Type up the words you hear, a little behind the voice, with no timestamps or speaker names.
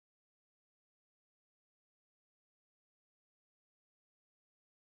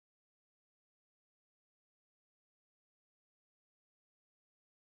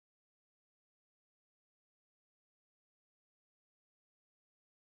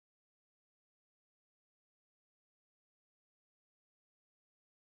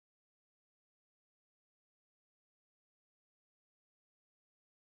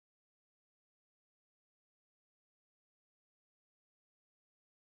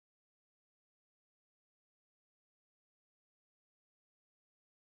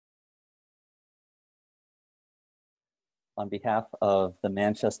On behalf of the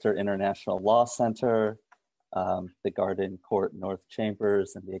Manchester International Law Centre, the Garden Court North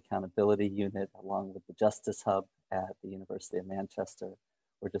Chambers, and the Accountability Unit, along with the Justice Hub at the University of Manchester,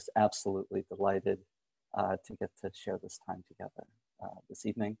 we're just absolutely delighted to get to share this time together. This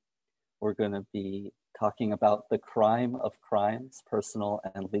evening, we're going to be talking about the crime of crimes, personal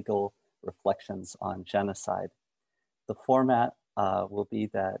and legal reflections on genocide. The format will be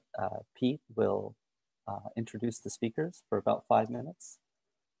that Pete will introduce the speakers for about 5 minutes.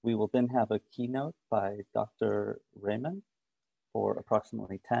 We will then have a keynote by Dr. Raymond for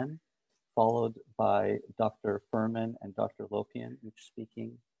approximately 10, followed by Dr. Furman and Dr. Lopian, each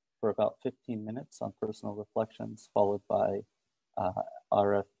speaking for about 15 minutes on personal reflections, followed by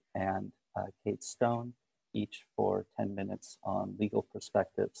Arif and Kate Stone, each for 10 minutes on legal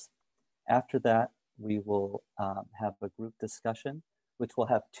perspectives. After that, we will have a group discussion, which will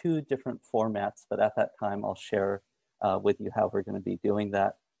have 2 different formats, but at that time, I'll share with you how we're going to be doing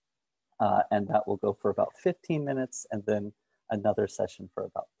that. And that will go for about 15 minutes and then another session for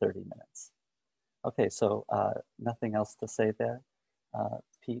about 30 minutes. Okay, so nothing else to say there.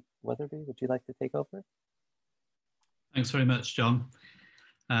 Pete Weatherby, would you like to take over? Thanks very much, John.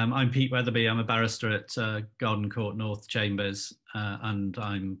 I'm Pete Weatherby. I'm a barrister at Garden Court North Chambers, and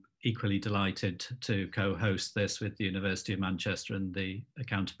I'm equally delighted to co-host this with the University of Manchester and the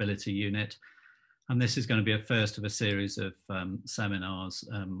Accountability Unit. And this is going to be a first of a series of seminars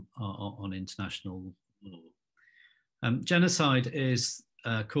on international law. Genocide is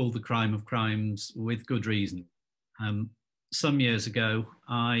called the crime of crimes with good reason. Some years ago,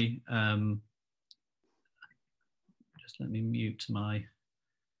 just let me mute my,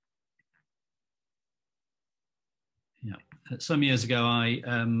 some years ago,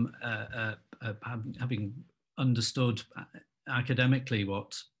 having understood academically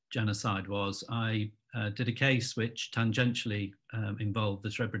what genocide was, I did a case which tangentially involved the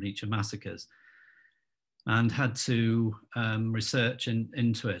Srebrenica massacres and had to research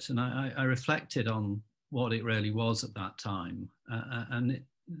into it. And I reflected on what it really was at that time.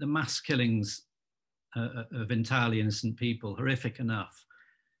 The mass killings of entirely innocent people, horrific enough,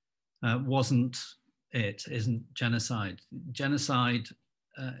 isn't genocide. Genocide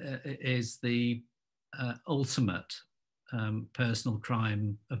is the ultimate personal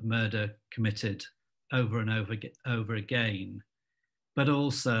crime of murder committed over and over again, but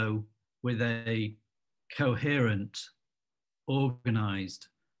also with a coherent, organised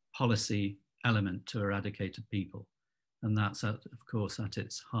policy element to eradicate a people. And that's, of course, at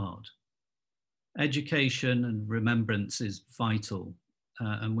its heart. Education and remembrance is vital.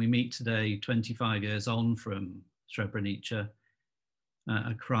 And we meet today 25 years on from Srebrenica,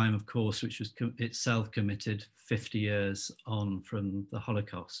 a crime, of course, which was itself committed 50 years on from the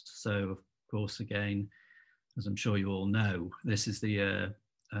Holocaust. So, of course, again, as I'm sure you all know, this is the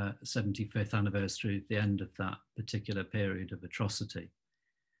 75th anniversary of the end of that particular period of atrocity.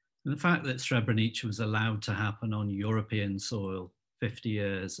 And the fact that Srebrenica was allowed to happen on European soil 50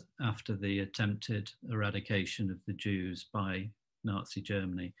 years after the attempted eradication of the Jews by Nazi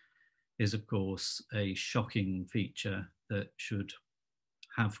Germany is, of course, a shocking feature that should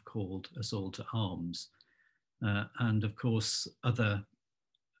have called us all to arms. And of course, other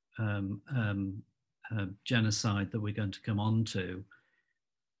genocide that we're going to come on to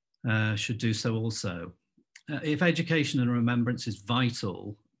should do so also. If education and remembrance is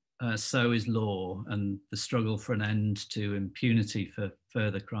vital, so is law and the struggle for an end to impunity for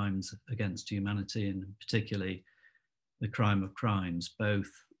further crimes against humanity, and particularly the crime of crimes,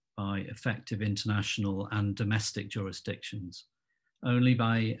 both by effective international and domestic jurisdictions. Only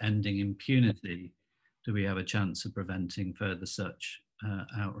by ending impunity do we have a chance of preventing further such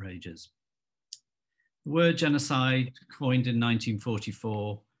outrages. The word genocide, coined in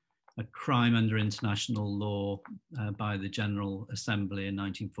 1944, a crime under international law by the General Assembly in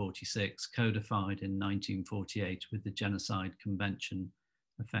 1946, codified in 1948 with the Genocide Convention,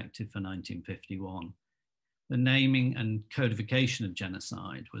 effective for 1951. The naming and codification of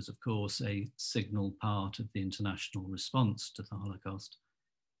genocide was, of course, a signal part of the international response to the Holocaust.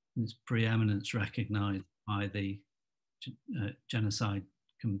 And its preeminence recognized by the Genocide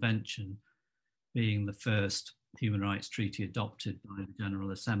Convention, being the first human rights treaty adopted by the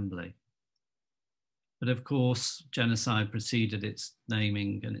General Assembly. But of course, genocide preceded its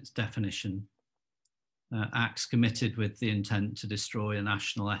naming and its definition. Acts committed with the intent to destroy a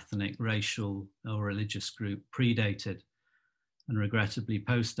national, ethnic, racial, or religious group predated and regrettably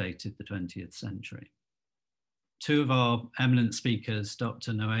postdated the 20th century. 2 of our eminent speakers,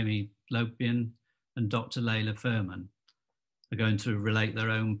 Dr. Noemi Lopian and Dr. Leila Furman, are going to relate their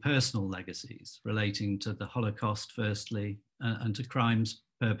own personal legacies relating to the Holocaust, firstly, and to crimes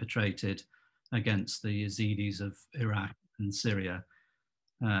perpetrated against the Yazidis of Iraq and Syria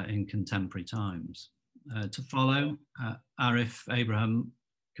in contemporary times. To follow, Arif Abraham,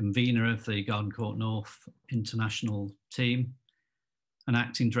 convener of the Garden Court North International Team and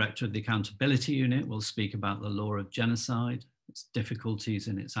acting director of the Accountability Unit, will speak about the law of genocide, its difficulties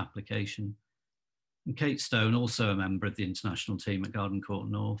in its application. And Kate Stone, also a member of the international team at Garden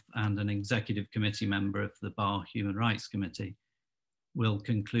Court North and an executive committee member of the Bar Human Rights Committee, will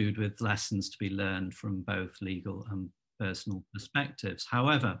conclude with lessons to be learned from both legal and personal perspectives.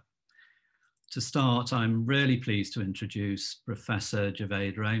 However, to start, I'm really pleased to introduce Professor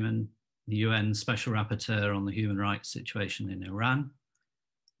Javaid Rehman, the UN Special Rapporteur on the human rights situation in Iran,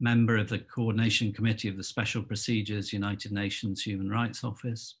 member of the Coordination Committee of the Special Procedures United Nations Human Rights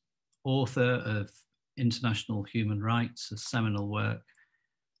Office, author of International Human Rights, a seminal work,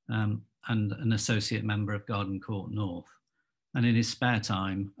 and an associate member of Garden Court North, and in his spare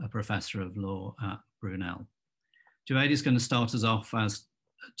time, a professor of law at Brunel. Javaid is going to start us off as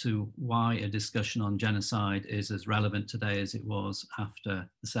to why a discussion on genocide is as relevant today as it was after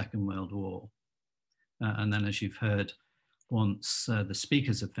the Second World War. And then, as you've heard, once the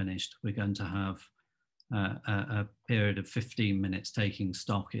speakers have finished, we're going to have a period of 15 minutes taking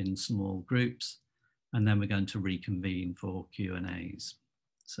stock in small groups, and then we're going to reconvene for Q&As.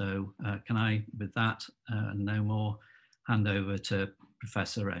 So can I, with that, no more, hand over to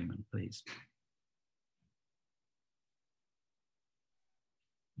Professor Rehman, please.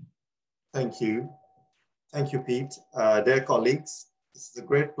 Thank you. Thank you, Pete. Dear colleagues, this is a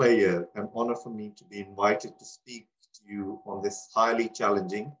great pleasure and honor for me to be invited to speak to you on this highly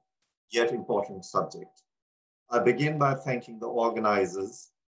challenging yet important subject. I begin by thanking the organizers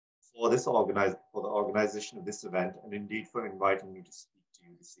for the organization of this event, and indeed for inviting me to speak to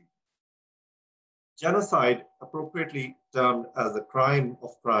you this evening. Genocide, appropriately termed as a crime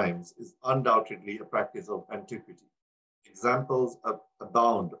of crimes, is undoubtedly a practice of antiquity. Examples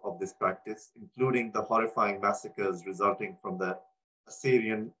abound of this practice, including the horrifying massacres resulting from the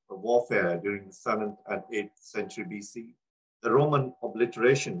Assyrian warfare during the 7th and 8th century BC, the Roman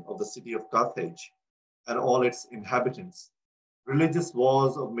obliteration of the city of Carthage and all its inhabitants, religious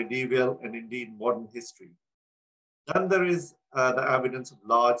wars of medieval and indeed modern history. Then there is the evidence of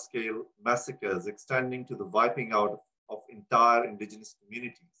large-scale massacres extending to the wiping out of entire indigenous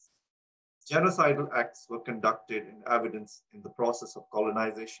communities. Genocidal acts were conducted in evidence in the process of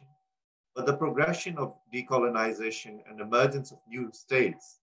colonization, but the progression of decolonization and emergence of new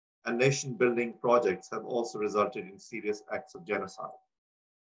states and nation-building projects have also resulted in serious acts of genocide.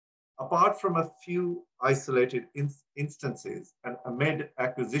 Apart from a few isolated instances and amid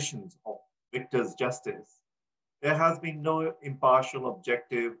accusations of victors' justice, there has been no impartial,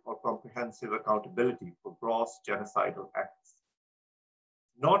 objective, or comprehensive accountability for gross genocidal acts.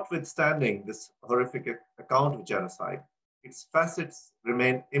 Notwithstanding this horrific account of genocide, its facets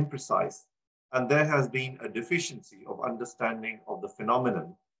remain imprecise, and there has been a deficiency of understanding of the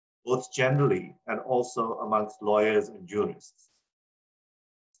phenomenon, both generally and also amongst lawyers and jurists.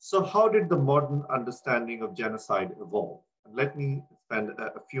 So how did the modern understanding of genocide evolve? And let me spend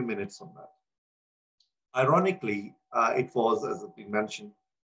a few minutes on that. Ironically, it was, as we mentioned,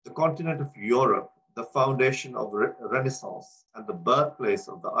 the continent of Europe, the foundation of Renaissance and the birthplace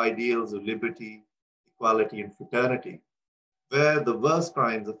of the ideals of liberty, equality, and fraternity, where the worst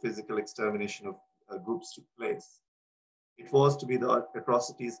crimes of physical extermination of groups took place. It was to be the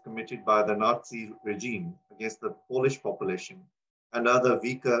atrocities committed by the Nazi regime against the Polish population and other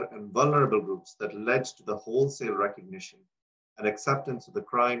weaker and vulnerable groups that led to the wholesale recognition and acceptance of the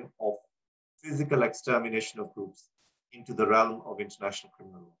crime of physical extermination of groups into the realm of international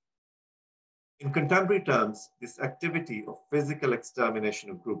criminal law. In contemporary terms, this activity of physical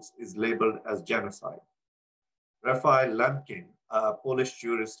extermination of groups is labeled as genocide. Raphael Lemkin, a Polish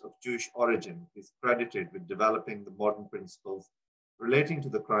jurist of Jewish origin, is credited with developing the modern principles relating to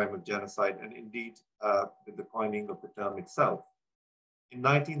the crime of genocide and indeed with the coining of the term itself. In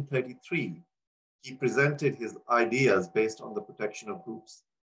 1933, he presented his ideas based on the protection of groups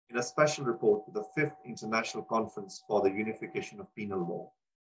in a special report to the 5th International Conference for the Unification of Penal Law.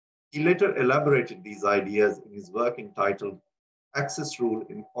 He later elaborated these ideas in his work entitled Access Rule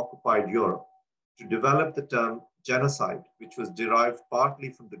in Occupied Europe to develop the term genocide, which was derived partly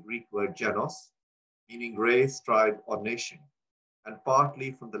from the Greek word genos, meaning race, tribe, or nation, and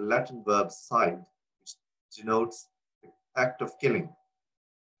partly from the Latin verb side, which denotes the act of killing.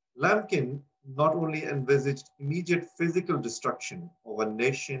 Lemkin not only envisaged immediate physical destruction of a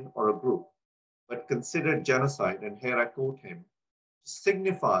nation or a group, but considered genocide, and here I quote him, to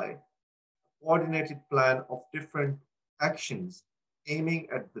signify a coordinated plan of different actions aiming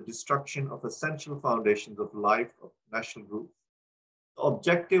at the destruction of essential foundations of life of national groups. The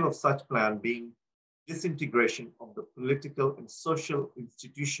objective of such plan being disintegration of the political and social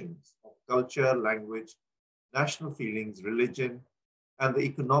institutions of culture, language, national feelings, religion, and the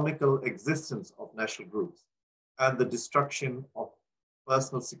economical existence of national groups, and the destruction of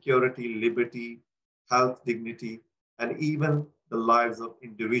personal security, liberty, health, dignity, and even the lives of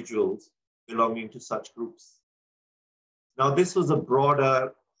individuals belonging to such groups. Now, this was a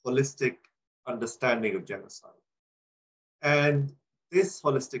broader, holistic understanding of genocide. And this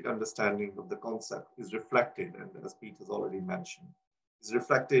holistic understanding of the concept is reflected, and as Pete has already mentioned, is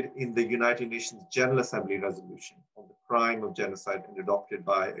reflected in the United Nations General Assembly resolution on the crime of genocide and adopted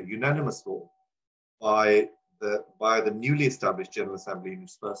by a unanimous vote by the newly established General Assembly in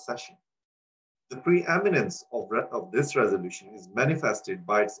its first session. The preeminence of this resolution is manifested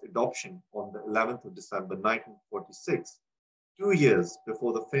by its adoption on the 11th of December 1946, 2 years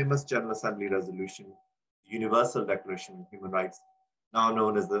before the famous General Assembly resolution, the Universal Declaration of Human Rights, now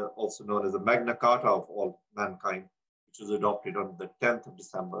also known as the Magna Carta of all mankind, which was adopted on the 10th of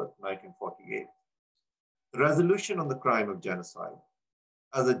December 1948. The resolution on the crime of genocide,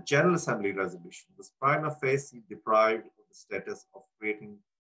 as a General Assembly resolution, was prima facie deprived of the status of creating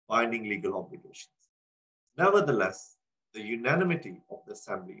binding legal obligations. Nevertheless, the unanimity of the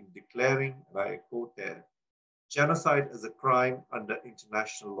Assembly in declaring, and I quote here, genocide as a crime under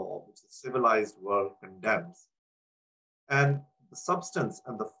international law, which the civilized world condemns, and the substance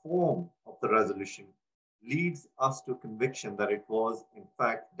and the form of the resolution leads us to a conviction that it was, in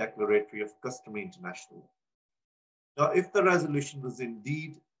fact, declaratory of customary international law. Now, if the resolution was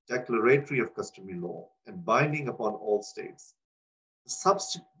indeed declaratory of customary law and binding upon all states,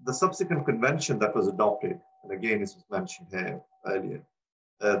 the subsequent convention that was adopted, and again, this was mentioned here earlier,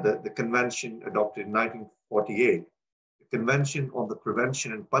 the convention adopted in 1948, the Convention on the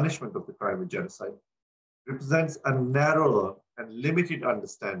Prevention and Punishment of the Crime of Genocide, represents a narrower and limited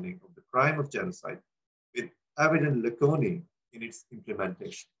understanding of the crime of genocide with evident lacunae in its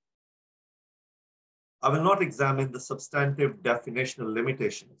implementation. I will not examine the substantive definitional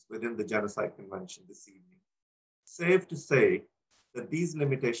limitations within the Genocide Convention this evening, save to say that these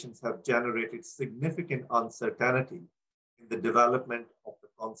limitations have generated significant uncertainty in the development of the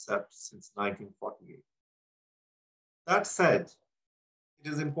concept since 1948. That said, it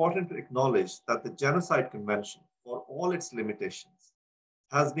is important to acknowledge that the Genocide Convention, for all its limitations,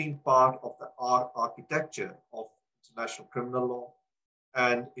 has been part of the architecture of international criminal law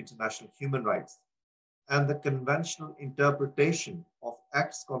and international human rights, and the conventional interpretation of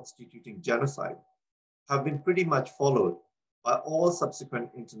acts constituting genocide have been pretty much followed by all subsequent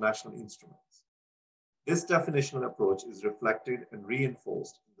international instruments. This definitional approach is reflected and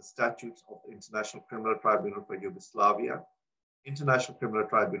reinforced in the statutes of the International Criminal Tribunal for Yugoslavia, International Criminal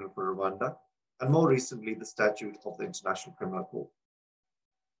Tribunal for Rwanda, and more recently, the statute of the International Criminal Court.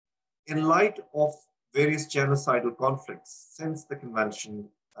 In light of various genocidal conflicts since the convention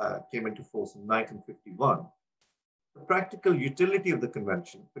came into force in 1951, the practical utility of the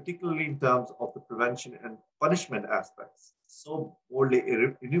convention, particularly in terms of the prevention and punishment aspects, so boldly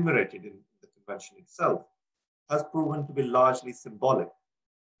enumerated in the convention itself, has proven to be largely symbolic.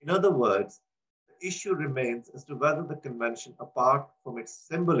 In other words, the issue remains as to whether the convention, apart from its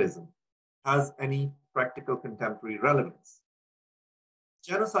symbolism, has any practical contemporary relevance.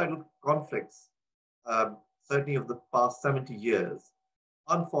 Genocidal conflicts, certainly of the past 70 years,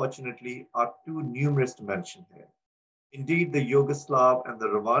 unfortunately, are too numerous to mention here. Indeed, the Yugoslav and the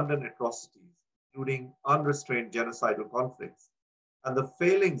Rwandan atrocities, including unrestrained genocidal conflicts, and the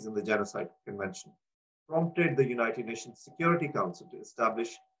failings in the Genocide Convention, prompted the United Nations Security Council to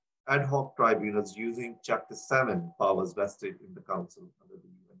establish ad hoc tribunals using Chapter 7 powers vested in the Council under the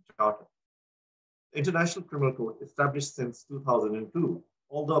UN Charter. The International Criminal Court, established since 2002,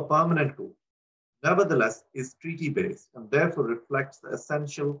 although a permanent court, nevertheless is treaty-based and therefore reflects the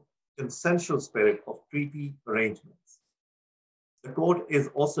essential consensual spirit of treaty arrangements. The court is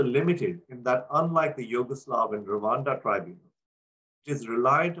also limited in that, unlike the Yugoslav and Rwanda tribunals, it is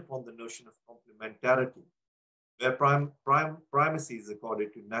reliant upon the notion of complementarity, where primacy is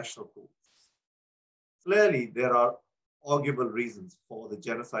accorded to national courts. Clearly, there are arguable reasons for the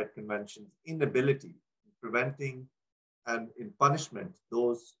Genocide Convention's inability in preventing and in punishment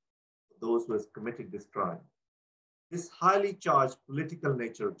those who have committed this crime. This highly charged political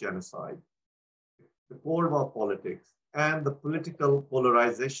nature of genocide, the Cold War politics, and the political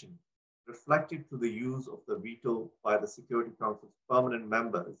polarization reflected through the use of the veto by the Security Council's permanent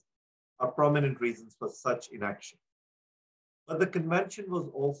members are prominent reasons for such inaction. But the convention was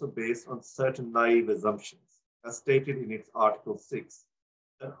also based on certain naive assumptions, as stated in its Article 6,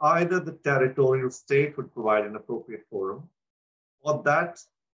 that either the territorial state would provide an appropriate forum, or that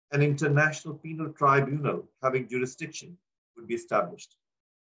an international penal tribunal having jurisdiction would be established.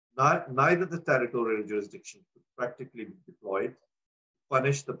 Neither the territorial jurisdiction could practically be deployed to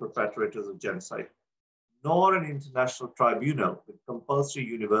punish the perpetrators of genocide, nor an international tribunal with compulsory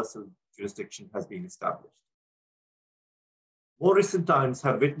universal jurisdiction has been established. More recent times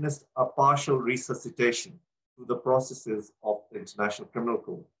have witnessed a partial resuscitation through the processes of the International Criminal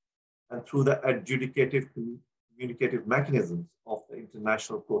Court and through the adjudicative communicative mechanisms of the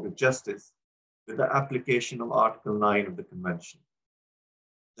International Court of Justice with the application of Article 9 of the Convention.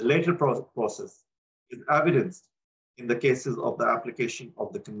 The later process is evidenced in the cases of the application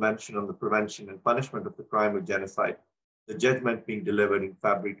of the Convention on the Prevention and Punishment of the Crime of Genocide, the judgment being delivered in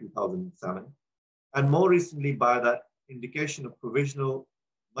February 2007, and more recently by the indication of provisional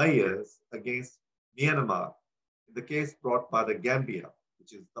measures against Myanmar in the case brought by the Gambia,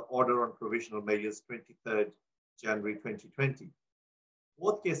 which is the Order on Provisional Measures 23rd January 2020.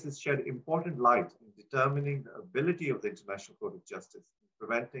 Both cases shed important light in determining the ability of the International Court of Justice in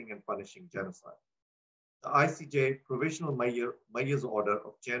preventing and punishing genocide. The ICJ Provisional Measures Order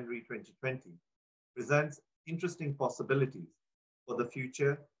of January 2020 presents interesting possibilities for the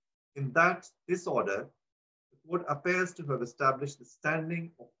future in that this order, the court appears to have established the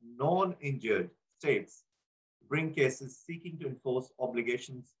standing of non-injured states to bring cases seeking to enforce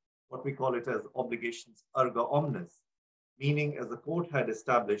obligations, what we call it as obligations erga omnes, meaning as the court had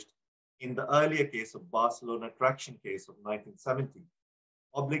established in the earlier case of Barcelona Traction case of 1970,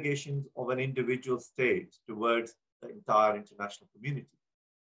 obligations of an individual state towards the entire international community.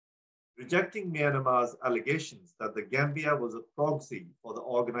 Rejecting Myanmar's allegations that the Gambia was a proxy for the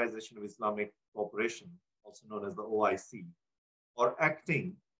Organization of Islamic Cooperation, also known as the OIC, or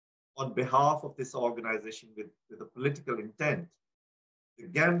acting on behalf of this organization with a political intent, the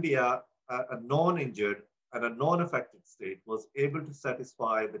Gambia, a non-injured and a non-affected state, was able to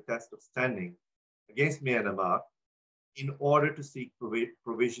satisfy the test of standing against Myanmar in order to seek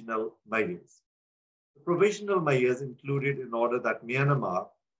provisional measures. The provisional measures included in order that Myanmar,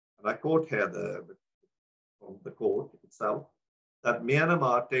 and I quote here from the court itself, that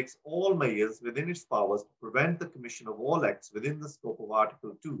Myanmar takes all measures within its powers to prevent the commission of all acts within the scope of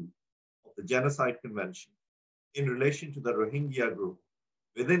Article 2 of the Genocide Convention in relation to the Rohingya group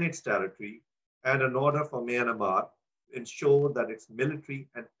within its territory, and an order for Myanmar to ensure that its military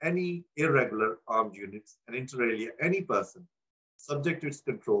and any irregular armed units, and inter alia any person subject to its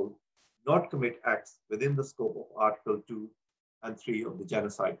control, not commit acts within the scope of Article 2 and 3 of the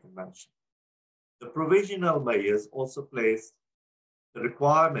Genocide Convention. The provisional measures also placed the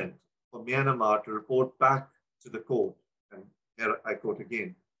requirement for Myanmar to report back to the court, and here I quote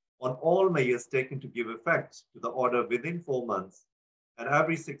again, on all measures taken to give effect to the order within 4 months and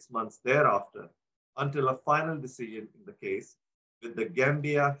every 6 months thereafter until a final decision in the case, with the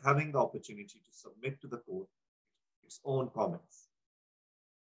Gambia having the opportunity to submit to the court its own comments.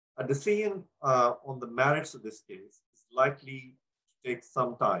 A decision on the merits of this case is likely to take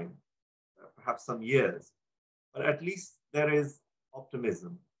some time, perhaps some years, but at least there is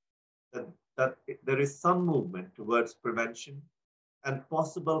optimism that there is some movement towards prevention and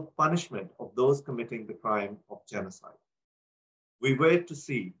possible punishment of those committing the crime of genocide. We wait to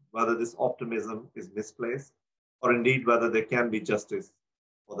see whether this optimism is misplaced or indeed whether there can be justice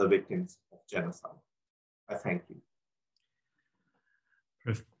for the victims of genocide. I thank you.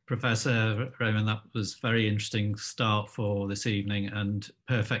 Professor Raymond, that was a very interesting start for this evening and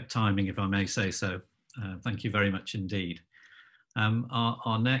perfect timing, if I may say so. Thank you very much indeed.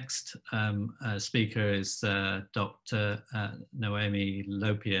 Our next speaker is Dr. Noemi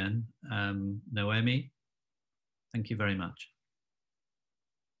Lopian. Noemi, thank you very much.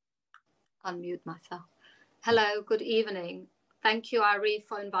 Unmute myself. Hello, good evening. Thank you, Ari,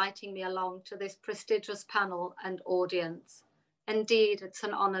 for inviting me along to this prestigious panel and audience. Indeed, it's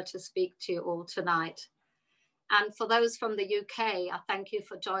an honor to speak to you all tonight. And for those from the UK, I thank you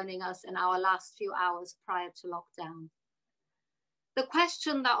for joining us in our last few hours prior to lockdown. The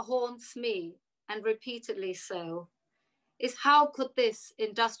question that haunts me, and repeatedly so, is how could this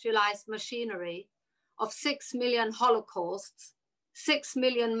industrialized machinery of 6 million Holocausts, 6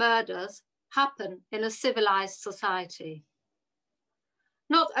 million murders happen in a civilized society?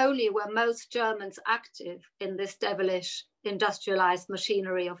 Not only were most Germans active in this devilish industrialized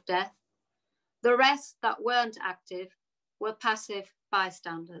machinery of death, the rest that weren't active were passive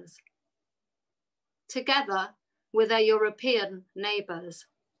bystanders. Together with their European neighbors,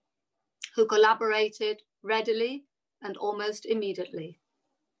 who collaborated readily and almost immediately.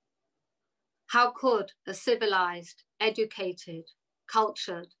 How could a civilized, educated,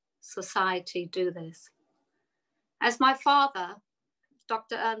 cultured society do this? As my father,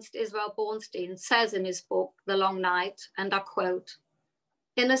 Dr. Ernst Israel Bornstein, says in his book, The Long Night, and I quote,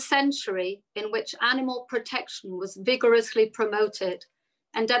 "In a century in which animal protection was vigorously promoted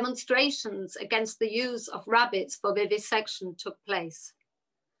and demonstrations against the use of rabbits for vivisection took place,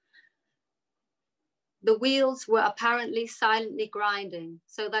 the wheels were apparently silently grinding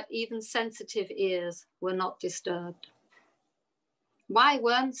so that even sensitive ears were not disturbed." Why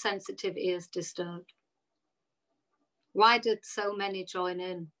weren't sensitive ears disturbed? Why did so many join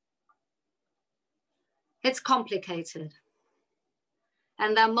in? It's complicated.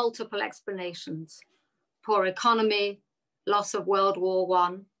 And there are multiple explanations. Poor economy, loss of World War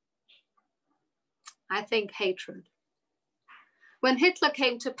I. I think hatred. When Hitler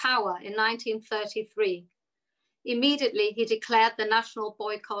came to power in 1933, immediately he declared the national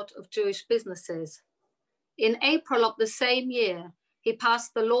boycott of Jewish businesses. In April of the same year, he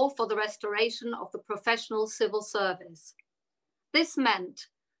passed the law for the restoration of the professional civil service. This meant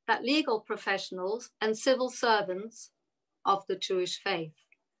that legal professionals and civil servants of the Jewish faith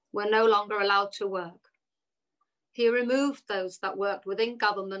were no longer allowed to work. He removed those that worked within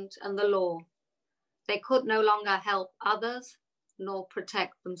government and the law. They could no longer help others nor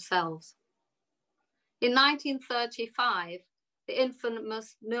protect themselves. In 1935, the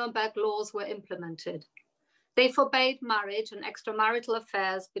infamous Nuremberg laws were implemented. They forbade marriage and extramarital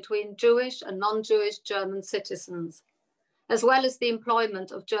affairs between Jewish and non-Jewish German citizens, as well as the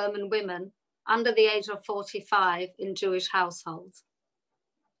employment of German women under the age of 45 in Jewish households.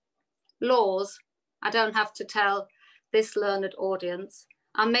 Laws, I don't have to tell this learned audience,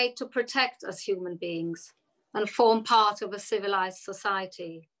 are made to protect us human beings and form part of a civilized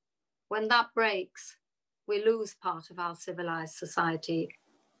society. When that breaks, we lose part of our civilized society.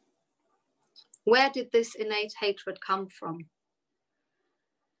 Where did this innate hatred come from?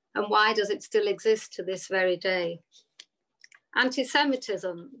 And why does it still exist to this very day?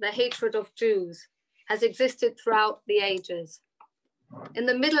 Anti-Semitism, the hatred of Jews, has existed throughout the ages. In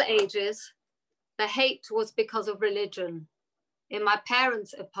the Middle Ages, the hate was because of religion. In my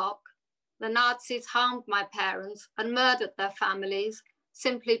parents' epoch, the Nazis harmed my parents and murdered their families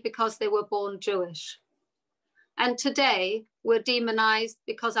simply because they were born Jewish. And today, we're demonized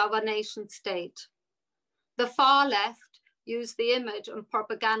because of our nation state. The far left use the image and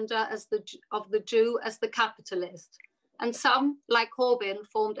propaganda of the Jew as the capitalist. And some, like Corbyn,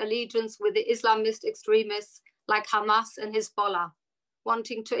 formed allegiance with the Islamist extremists like Hamas and Hezbollah,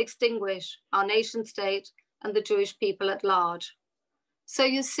 wanting to extinguish our nation state and the Jewish people at large. So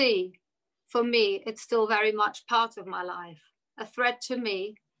you see, for me, it's still very much part of my life, a threat to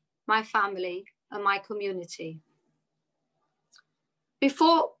me, my family, and my community.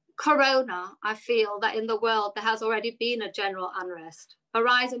 Before Corona, I feel that in the world there has already been a general unrest, a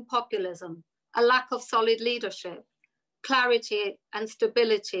rise in populism, a lack of solid leadership, clarity and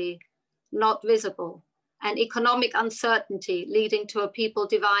stability not visible, and economic uncertainty leading to a people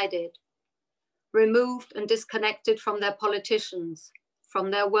divided, removed and disconnected from their politicians,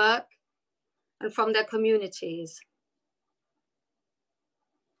 from their work, and from their communities.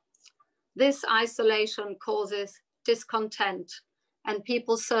 This isolation causes discontent and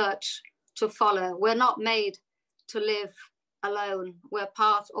people search to follow. We're not made to live alone. We're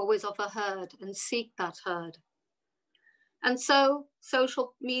part always of a herd and seek that herd. And so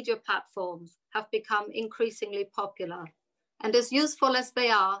social media platforms have become increasingly popular. And as useful as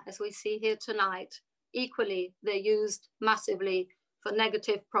they are, as we see here tonight, equally they're used massively for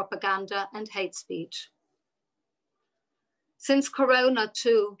negative propaganda and hate speech. Since Corona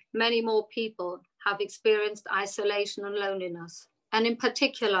too, many more people have experienced isolation and loneliness, and in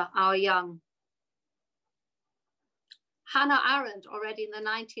particular, our young. Hannah Arendt, already in the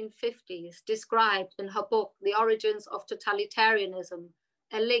 1950s, described in her book, The Origins of Totalitarianism,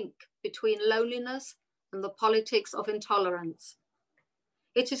 a link between loneliness and the politics of intolerance.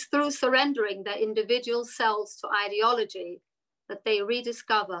 It is through surrendering their individual selves to ideology that they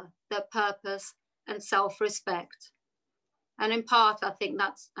rediscover their purpose and self-respect. And in part, I think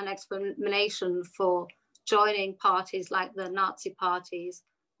that's an explanation for joining parties like the Nazi parties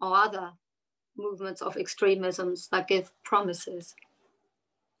or other movements of extremisms that give promises.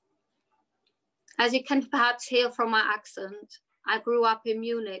 As you can perhaps hear from my accent, I grew up in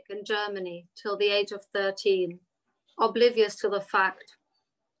Munich in Germany till the age of 13, oblivious to the fact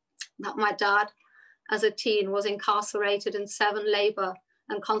that my dad, as a teen, was incarcerated in 7 labor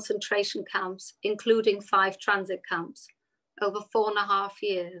and concentration camps, including 5 transit camps, over 4.5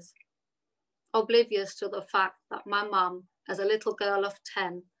 years. oblivious to the fact that my mum, as a little girl of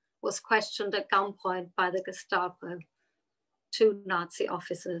 10, was questioned at gunpoint by the Gestapo, 2 Nazi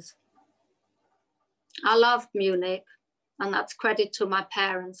officers. I loved Munich, and that's credit to my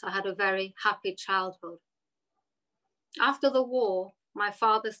parents. I had a very happy childhood. After the war, my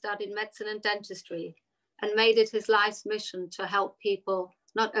father studied medicine and dentistry and made it his life's mission to help people,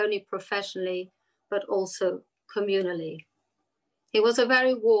 not only professionally, but also communally. He was a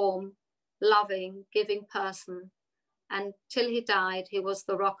very warm, loving, giving person, and till he died, he was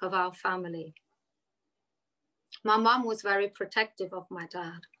the rock of our family. My mum was very protective of my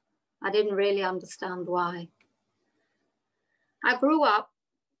dad. I didn't really understand why. I grew up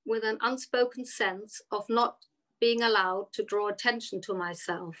with an unspoken sense of not being allowed to draw attention to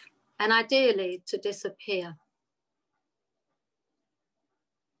myself and ideally to disappear.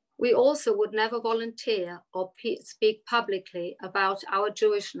 We also would never volunteer or speak publicly about our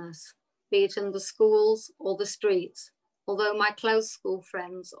Jewishness, be it in the schools or the streets, although my close school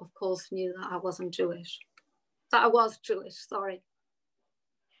friends, of course, knew that I wasn't Jewish. That I was Jewish, sorry.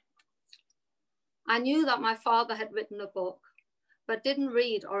 I knew that my father had written a book, but didn't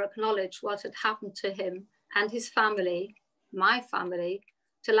read or acknowledge what had happened to him and his family, my family,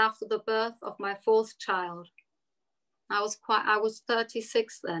 till after the birth of my 4th child. I was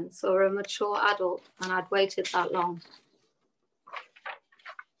 36 then, so a mature adult, and I'd waited that long.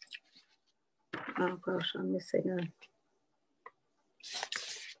 Oh gosh, I'm missing a...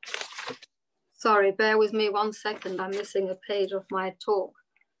 Sorry, bear with me 1 second. I'm missing a page of my talk.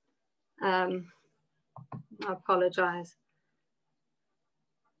 I apologize.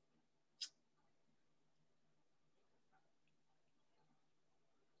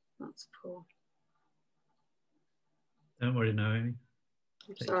 That's poor. Don't worry, Naomi.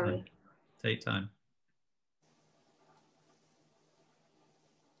 I'm sorry. Take time.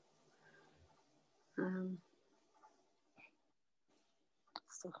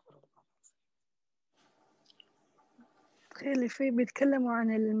 تخيلي في بيتكلموا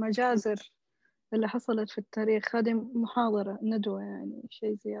عن المجازر اللي حصلت في التاريخ. هذه محاضرة ندوة يعني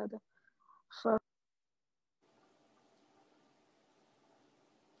شيء زيادة.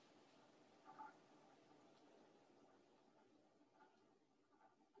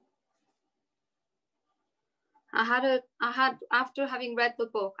 After having read the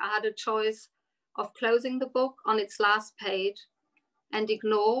book, I had a choice of closing the book on its last page and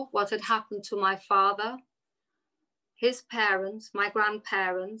ignore what had happened to my father, his parents, my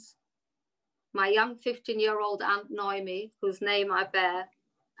grandparents, my young 15-year-old Aunt Noemi, whose name I bear,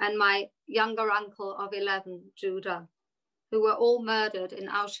 and my younger uncle of 11, Judah, who were all murdered in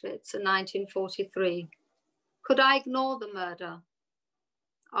Auschwitz in 1943. Could I ignore the murder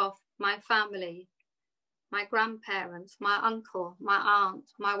of my family, my grandparents, my uncle, my aunt,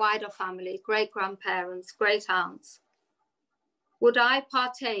 my wider family, great-grandparents, great-aunts? Would I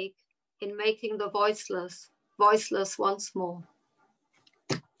partake in making the voiceless once more?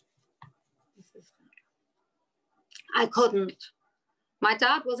 I couldn't. My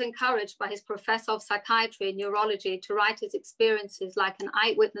dad was encouraged by his professor of psychiatry and neurology to write his experiences like an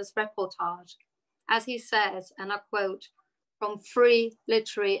eyewitness reportage, as he says, and I quote, from free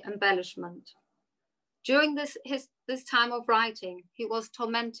literary embellishment. During this time of writing, he was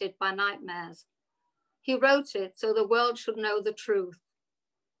tormented by nightmares. He wrote it so the world should know the truth.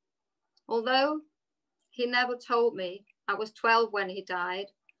 Although he never told me, I was 12 when he died,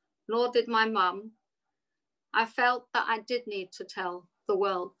 nor did my mum, I felt that I did need to tell the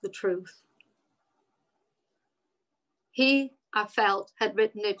world the truth. He, I felt, had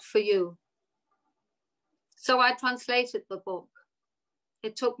written it for you. So I translated the book.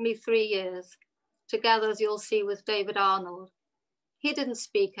 It took me 3 years, together, as you'll see, with David Arnold. He didn't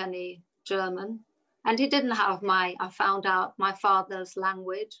speak any German, and he didn't have I found out, my father's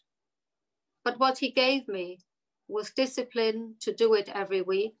language. But what he gave me was discipline to do it every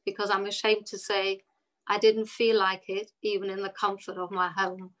week, because I'm ashamed to say I didn't feel like it, even in the comfort of my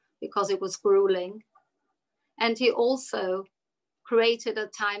home, because it was grueling. And he also created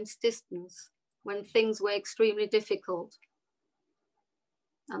at times distance when things were extremely difficult.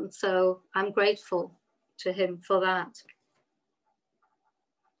 And so I'm grateful to him for that.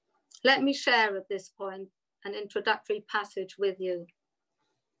 Let me share at this point an introductory passage with you.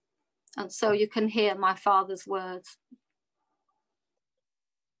 And so you can hear my father's words.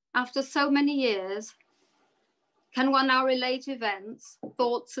 After so many years, can one now relate events,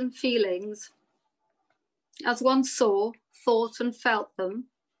 thoughts and feelings as one saw, thought and felt them?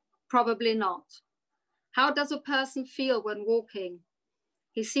 Probably not. How does a person feel when walking?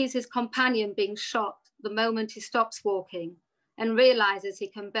 He sees his companion being shot the moment he stops walking, and realizes he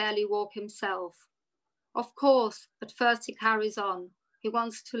can barely walk himself. Of course, at first he carries on. He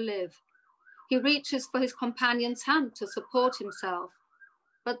wants to live. He reaches for his companion's hand to support himself,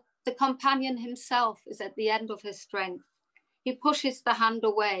 but the companion himself is at the end of his strength. He pushes the hand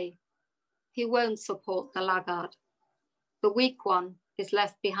away. He won't support the laggard. The weak one is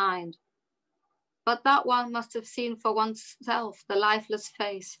left behind. But that one must have seen for oneself the lifeless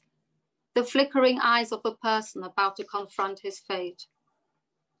face, the flickering eyes of the person about to confront his fate.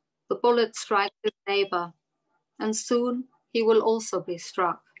 The bullet strikes his neighbor, and soon he will also be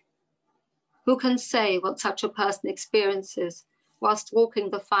struck. Who can say what such a person experiences whilst walking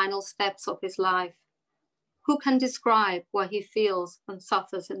the final steps of his life? Who can describe what he feels and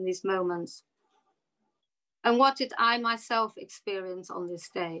suffers in these moments? And what did I myself experience on this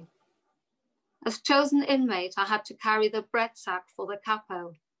day? As chosen inmate, I had to carry the bread sack for the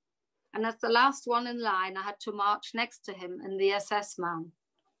capo. And as the last one in line, I had to march next to him and the SS man.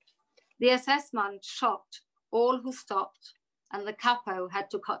 The SS man shot all who stopped, and the capo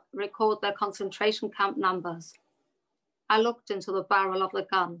had to record their concentration camp numbers. I looked into the barrel of the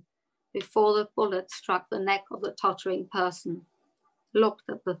gun before the bullet struck the neck of the tottering person, looked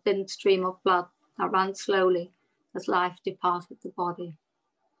at the thin stream of blood that ran slowly as life departed the body.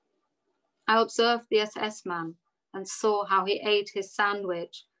 I observed the SS man and saw how he ate his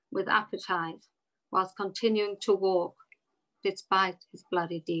sandwich with appetite whilst continuing to walk despite his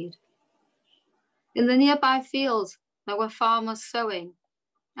bloody deed. In the nearby fields, there were farmers sowing,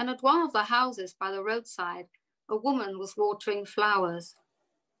 and at one of the houses by the roadside, a woman was watering flowers.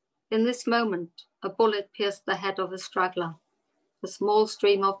 In this moment, a bullet pierced the head of a straggler. A small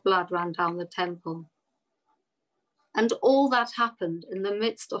stream of blood ran down the temple. And all that happened in the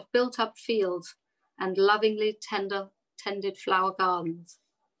midst of built-up fields and lovingly tended flower gardens.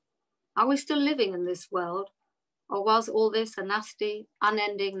 Are we still living in this world, or was all this a nasty,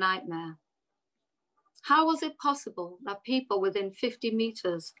 unending nightmare? How was it possible that people within 50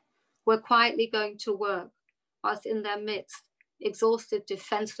 meters were quietly going to work, whilst in their midst, exhausted,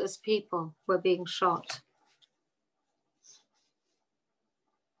 defenseless people were being shot?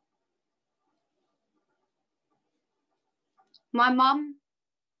 My mum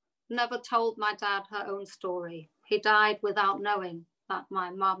never told my dad her own story. He died without knowing that my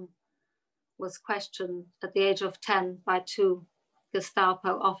mum was questioned at the age of 10 by 2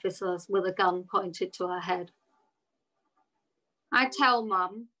 Gestapo officers with a gun pointed to her head. I tell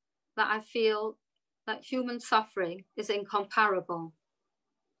Mum that I feel that human suffering is incomparable.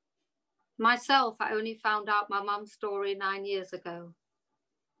 Myself, I only found out my mum's story 9 years ago.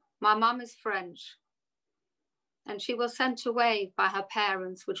 My mum is French, and she was sent away by her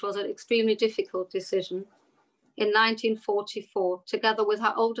parents, which was an extremely difficult decision, in 1944, together with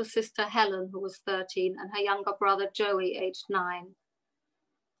her older sister Helen, who was 13, and her younger brother Joey, aged 9,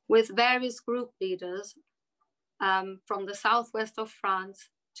 with various group leaders from the southwest of France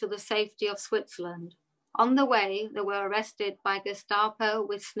to the safety of Switzerland. On the way, they were arrested by Gestapo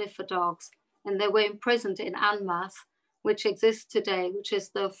with sniffer dogs, and they were imprisoned in Annemasse, which exists today, which is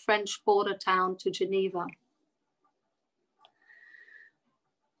the French border town to Geneva.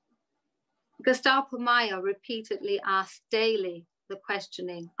 Gestapo Meyer repeatedly asked daily the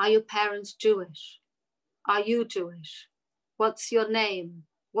questioning, are your parents Jewish? Are you Jewish? What's your name?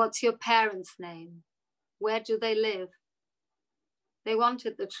 What's your parents' name? Where do they live? They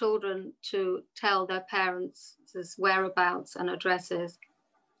wanted the children to tell their parents' whereabouts and addresses.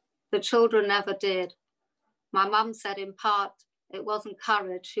 The children never did. My mum said in part, it wasn't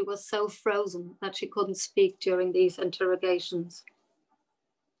courage. She was so frozen that she couldn't speak during these interrogations.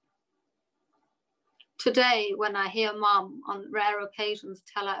 Today, when I hear Mum on rare occasions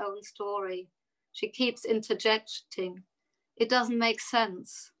tell her own story, she keeps interjecting, it doesn't make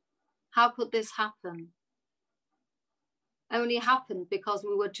sense. How could this happen? Only happened because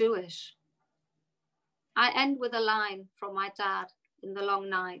we were Jewish. I end with a line from my dad in The Long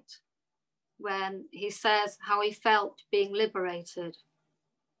Night, when he says how he felt being liberated.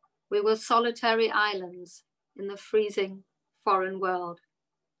 We were solitary islands in the freezing foreign world.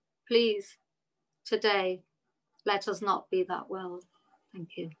 Please, today, let us not be that world.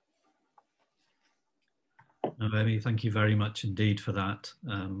 Thank you. Noemi, thank you very much indeed for that.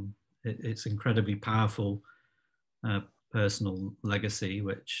 It's incredibly powerful personal legacy,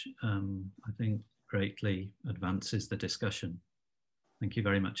 which I think greatly advances the discussion. Thank you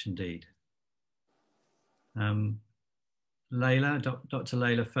very much indeed. Leila, Dr.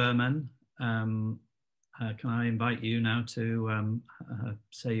 Leila Furman, can I invite you now to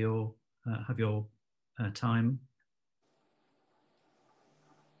say your, have your time?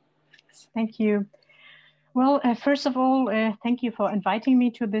 Thank you. Well, first of all, thank you for inviting me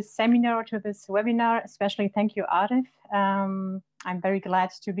to this seminar, to this webinar, especially thank you, Arif. I'm very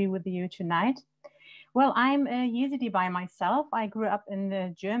glad to be with you tonight. Well, I'm a Yazidi by myself. I grew up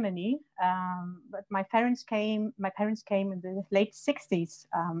in Germany, but my parents came in the late 60s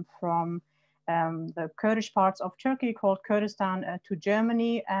from the Kurdish parts of Turkey called Kurdistan to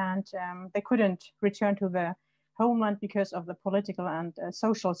Germany, and they couldn't return to the homeland because of the political and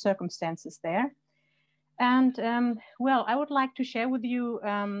social circumstances there. And well, I would like to share with you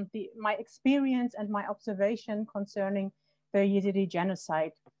my experience and my observation concerning the Yazidi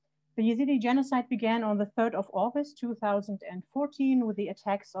genocide. The Yazidi genocide began on the 3rd of August 2014 with the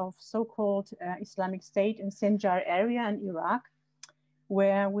attacks of so-called Islamic State in Sinjar area in Iraq,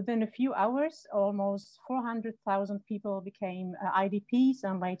 where within a few hours, almost 400,000 people became IDPs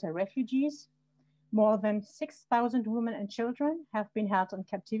and later refugees. More than 6,000 women and children have been held in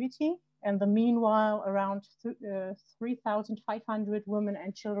captivity. And the meanwhile, around 3,500 women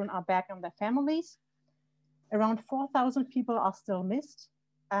and children are back in their families. Around 4,000 people are still missed.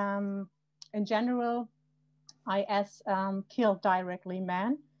 In general, IS killed directly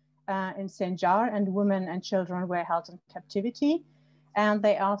men in Sinjar, and women and children were held in captivity. And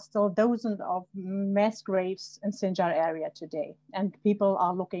there are still dozens of mass graves in Sinjar area today. And people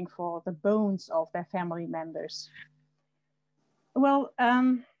are looking for the bones of their family members. Well,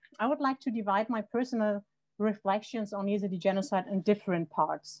 I would like to divide my personal reflections on Yazidi genocide in different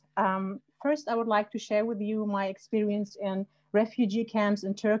parts. First, I would like to share with you my experience in refugee camps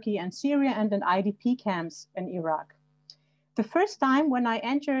in Turkey and Syria and in IDP camps in Iraq. The first time when I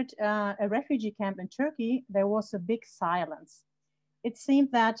entered a refugee camp in Turkey, there was a big silence. It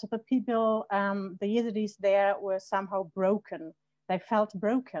seemed that the people, the Yazidis there were somehow broken. They felt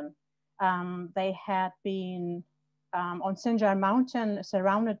broken. They had been on Sinjar mountain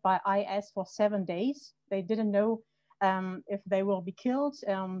surrounded by IS for 7 days. They didn't know if they will be killed.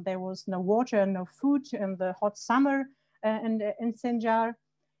 There was no water, no food in the hot summer in Sinjar.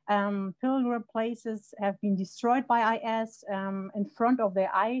 Pilgrim places have been destroyed by IS. In front of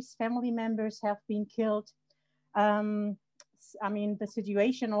their eyes, family members have been killed. I mean, the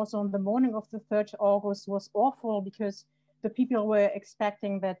situation also on the morning of the 3rd August was awful because the people were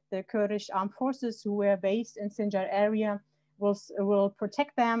expecting that the Kurdish armed forces who were based in Sinjar area will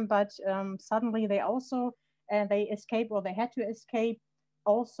protect them, but suddenly they also, they escaped, or they had to escape.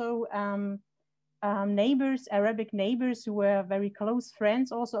 Also, neighbors, Arabic neighbors who were very close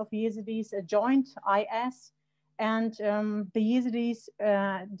friends also of Yazidis joined IS. And the Yazidis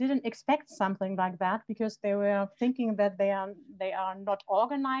didn't expect something like that because they were thinking that they are not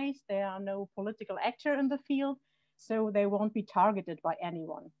organized, there are no political actor in the field, so they won't be targeted by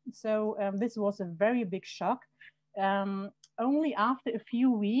anyone. So this was a very big shock. Only after a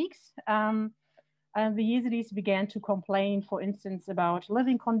few weeks, the Yazidis began to complain, for instance, about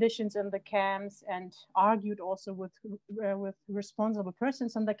living conditions in the camps and argued also with responsible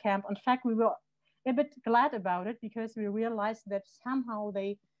persons in the camp. In fact, we were a bit glad about it because we realized that somehow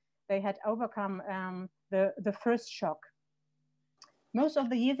they had overcome the first shock. Most of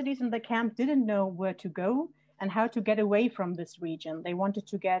the Yazidis in the camp didn't know where to go and how to get away from this region. They wanted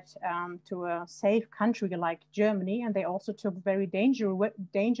to get to a safe country like Germany, and they also took very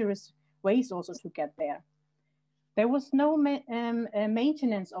dangerous ways also to get there. There was no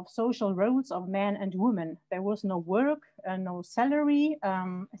maintenance of social roles of men and women. There was no work, no salary,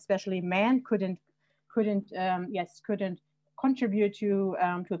 especially men couldn't contribute to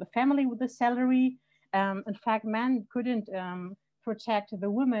the family with the salary. In fact, men couldn't protect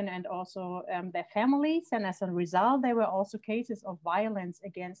the women and also their families. And as a result, there were also cases of violence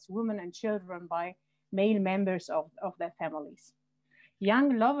against women and children by male members of their families.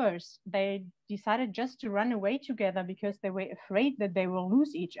 Young lovers, they decided just to run away together because they were afraid that they will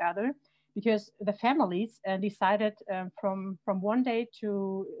lose each other, because the families decided from one day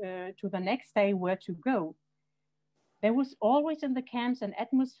to the next day where to go. There was always in the camps an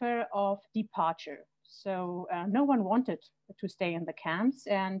atmosphere of departure. So no one wanted to stay in the camps.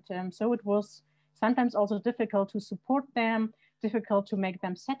 And so it was sometimes also difficult to support them, difficult to make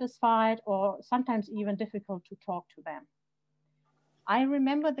them satisfied, or sometimes even difficult to talk to them. I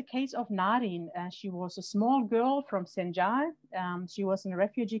remember the case of Narin. She was a small girl from Sinjar. She was in a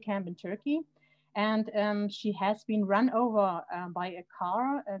refugee camp in Turkey. And she has been run over by a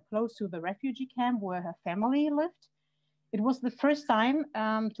car close to the refugee camp where her family lived. It was the first time,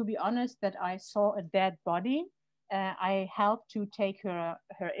 to be honest, that I saw a dead body. I helped to take her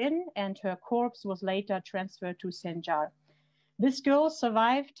in, and her corpse was later transferred to Sinjar. This girl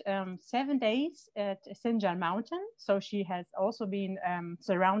survived 7 days at Sinjar Mountain. So she has also been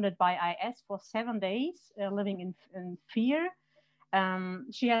surrounded by IS for 7 days, living in fear.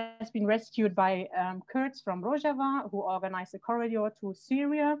 She has been rescued by Kurds from Rojava, who organized a corridor to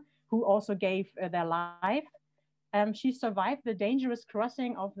Syria, who also gave their life. She survived the dangerous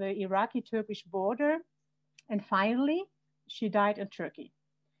crossing of the Iraqi-Turkish border. And finally, she died in Turkey.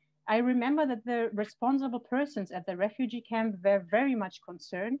 I remember that the responsible persons at the refugee camp were very much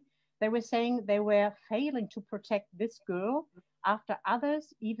concerned. They were saying they were failing to protect this girl after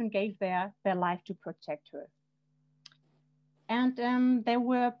others even gave their life to protect her. And there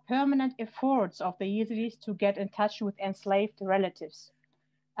were permanent efforts of the Yazidis to get in touch with enslaved relatives.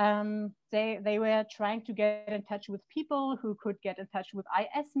 They were trying to get in touch with people who could get in touch with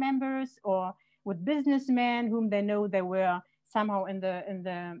IS members or with businessmen whom they know they were somehow in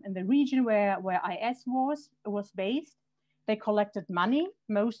the region where IS was based. They collected money,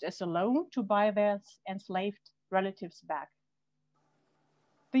 most as a loan, to buy their enslaved relatives back.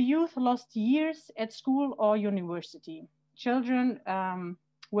 The youth lost years at school or university. Children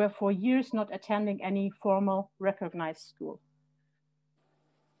were for years not attending any formal recognized school.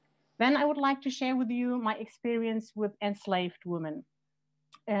 Then I would like to share with you my experience with enslaved women.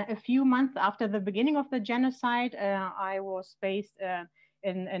 A few months after the beginning of the genocide, I was based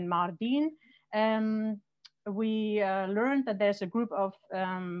in Mardin. We learned that there's a group of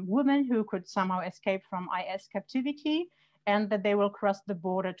women who could somehow escape from IS captivity and that they will cross the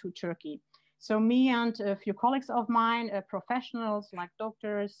border to Turkey. So me and a few colleagues of mine, professionals like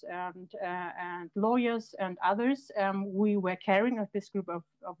doctors and lawyers and others, we were carrying this group of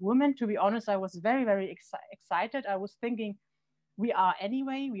women. To be honest, I was very, very excited. I was thinking, we are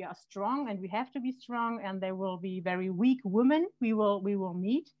strong and we have to be strong, and there will be very weak women we will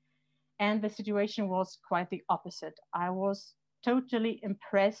meet. And the situation was quite the opposite. I was totally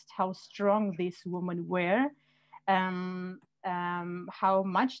impressed how strong these women were. How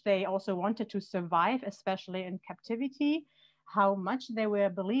much they also wanted to survive, especially in captivity, how much they were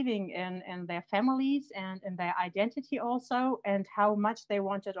believing in their families and in their identity also, and how much they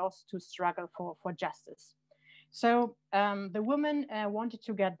wanted also to struggle for justice. So the women wanted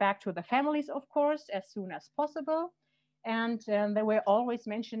to get back to the families, of course, as soon as possible. And they were always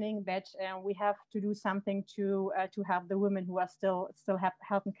mentioning that we have to do something to have the women who are still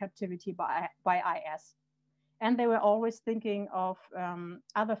held in captivity by IS. And they were always thinking of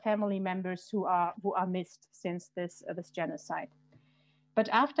other family members who are missed since this genocide. But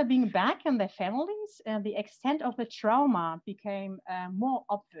after being back in their families, the extent of the trauma became more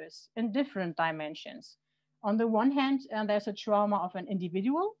obvious in different dimensions. On the one hand, there's a trauma of an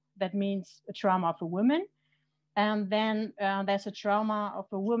individual, that means a trauma of a woman. And then there's a trauma of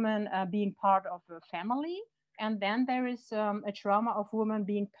a woman being part of a family. And then there is a trauma of women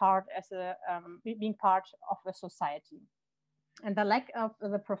being part of a society. And the lack of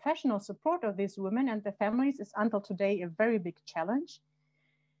the professional support of these women and the families is until today a very big challenge.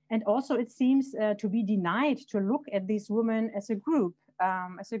 And also it seems to be denied to look at these women as a group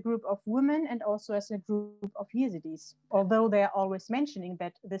of women and also as a group of Yazidis, although they're always mentioning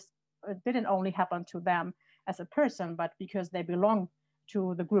that this didn't only happen to them as a person, but because they belong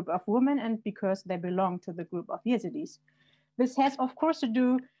to the group of women and because they belong to the group of Yazidis. This has, of course, to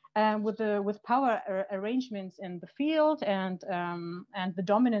do with power arrangements in the field and the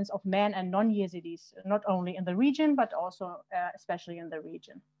dominance of men and non-Yazidis, not only in the region, but also especially in the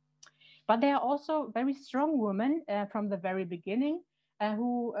region. But there are also very strong women from the very beginning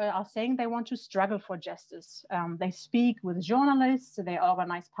who are saying they want to struggle for justice. They speak with journalists, they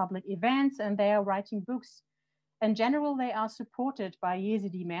organize public events, and they are writing books. In general, they are supported by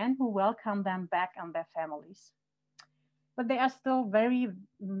Yazidi men who welcome them back and their families. But there are still very,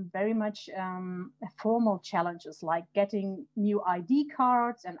 very much formal challenges, like getting new ID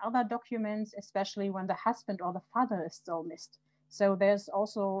cards and other documents, especially when the husband or the father is still missed. So there's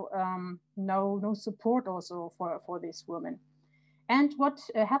also no support also for these women. And what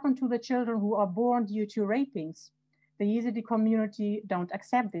happened to the children who are born due to rapings? The Yazidi community don't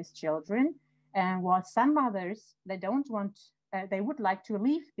accept these children. And while some mothers, they would like to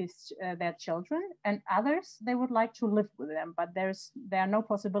leave their children, and others, they would like to live with them. But there are no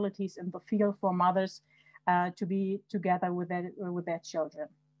possibilities in the field for mothers to be together with their children.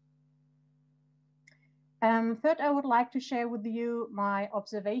 Third, I would like to share with you my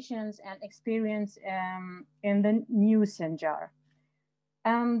observations and experience in the new Sinjar.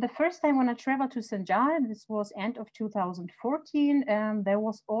 The first time when I traveled to Sinjar, this was end of 2014, there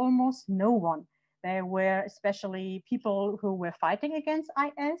was almost no one. There were especially people who were fighting against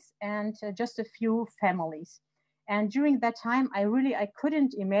IS and just a few families. And during that time, I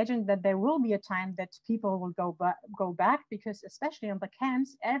couldn't imagine that there will be a time that people will go back, because especially in the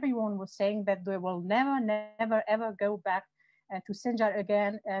camps, everyone was saying that they will never, ever go back to Sinjar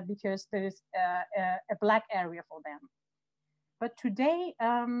again, because there is a black area for them. But today,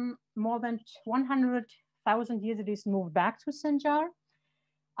 more than 100,000 Yazidis moved back to Sinjar.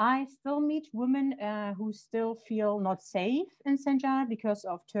 I still meet women who still feel not safe in Sinjar because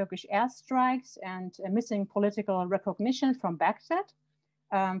of Turkish airstrikes and missing political recognition from Baghdad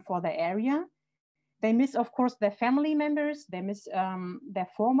for the area. They miss, of course, their family members. They miss their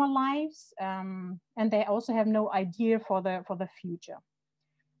former lives, and they also have no idea for the future.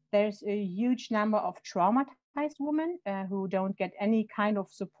 There's a huge number of traumatized women who don't get any kind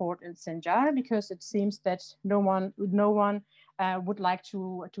of support in Sinjar, because it seems that no one would like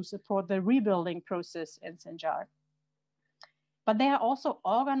to support the rebuilding process in Sinjar. But they are also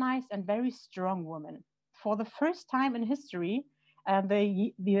organized and very strong women. For the first time in history,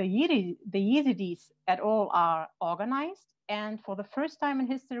 the Yazidis at all are organized. And for the first time in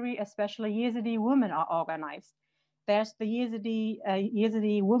history, especially Yazidi women are organized. There's the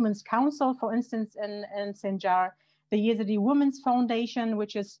Yazidi Women's Council, for instance, in Sinjar, the Yazidi Women's Foundation,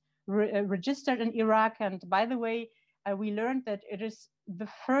 which is registered in Iraq. And by the way, we learned that it is the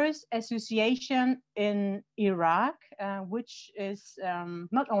first association in Iraq, which is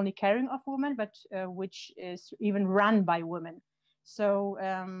not only caring of women, but which is even run by women. So,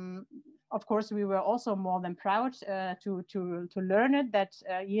 of course, we were also more than proud to learn it, that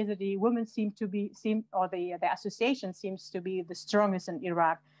Yazidi women the association seems to be the strongest in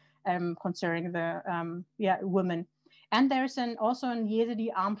Iraq concerning the women. And there's also an Yazidi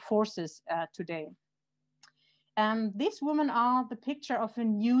armed forces today. These women are the picture of a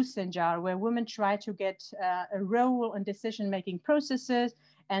new Sinjar, where women try to get a role in decision-making processes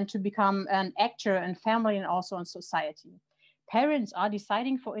and to become an actor in family and also in society. Parents are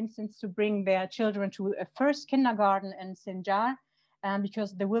deciding, for instance, to bring their children to a first kindergarten in Sinjar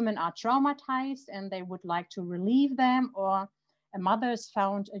because the women are traumatized and they would like to relieve them, or mothers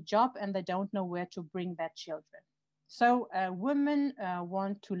found a job and they don't know where to bring their children. So women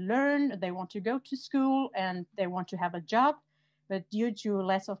want to learn, they want to go to school and they want to have a job, but due to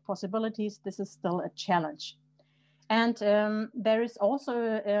less of possibilities, this is still a challenge. And there is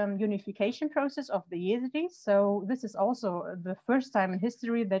also a unification process of the Yazidis. So this is also the first time in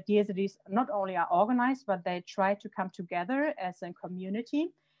history that Yazidis not only are organized, but they try to come together as a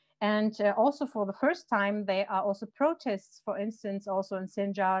community. And also for the first time, there are also protests, for instance, also in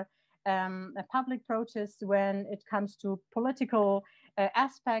Sinjar, a public protest when it comes to political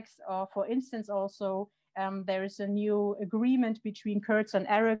aspects, or for instance, also there is a new agreement between Kurds and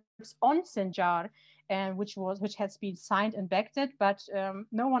Arabs on Sinjar, which has been signed and Baghdad, but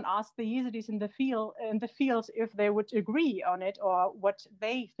no one asked the Yazidis in the field if they would agree on it or what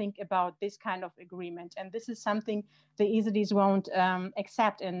they think about this kind of agreement. And this is something the Yazidis won't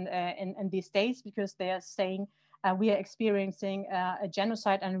accept in these days, because they are saying we are experiencing a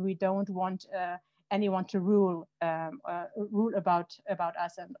genocide and we don't want anyone to rule about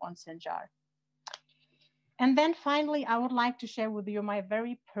us and on Sinjar. And then finally, I would like to share with you my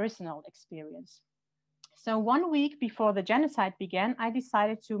very personal experience. So 1 week before the genocide began, I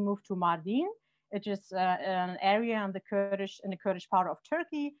decided to move to Mardin. It is an area in the Kurdish part of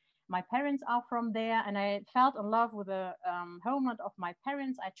Turkey. My parents are from there, and I fell in love with the homeland of my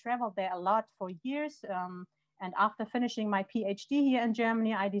parents. I traveled there a lot for years. And after finishing my PhD here in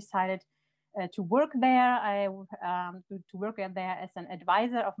Germany, I decided to work there. To work there as an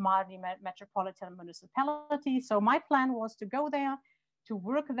advisor of Mardin Metropolitan Municipality. So my plan was to go there, to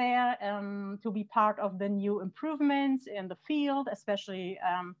work there, to be part of the new improvements in the field, especially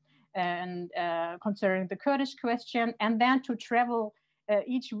concerning the Kurdish question, and then to travel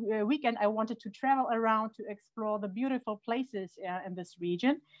each weekend. I wanted to travel around to explore the beautiful places in this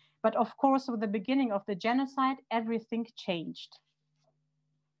region. But of course, with the beginning of the genocide, everything changed.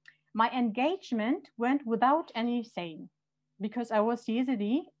 My engagement went without any saying, because I was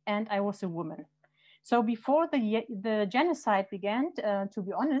Yazidi and I was a woman. So before the genocide began, to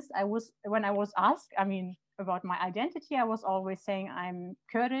be honest, when I was asked, about my identity, I was always saying I'm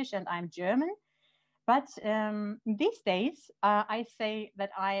Kurdish and I'm German. But these days, I say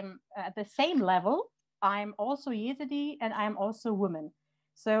that I'm at the same level. I'm also Yazidi and I'm also a woman.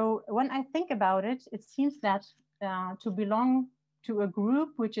 So when I think about it, it seems that to belong to a group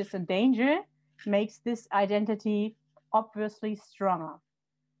which is in danger makes this identity obviously stronger.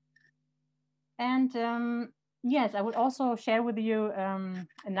 And yes, I would also share with you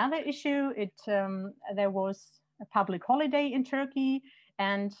another issue. There was a public holiday in Turkey,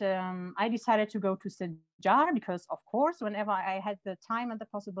 And I decided to go to Sinjar because, of course, whenever I had the time and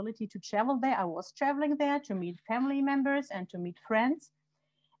the possibility to travel there, I was traveling there to meet family members and to meet friends.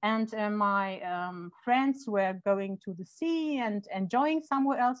 And my friends were going to the sea and enjoying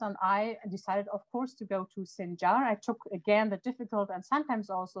somewhere else. And I decided, of course, to go to Sinjar. I took, again, the difficult and sometimes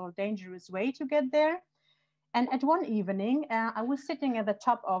also dangerous way to get there. And at one evening, I was sitting at the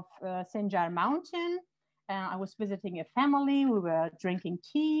top of Sinjar mountain. I was visiting a family. We were drinking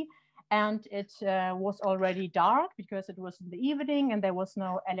tea. And it was already dark because it was in the evening and there was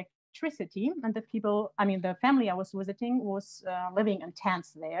no electricity. And the people, I mean, the family I was visiting was living in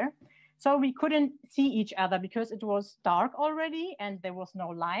tents there. So we couldn't see each other because it was dark already and there was no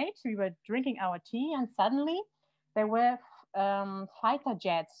light. We were drinking our tea and suddenly there were fighter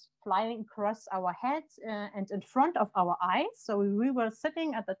jets flying across our heads and in front of our eyes. So we were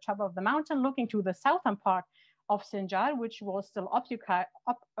sitting at the top of the mountain looking to the southern part of Sinjar, which was still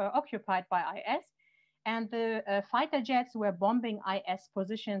occupied by IS. And the fighter jets were bombing IS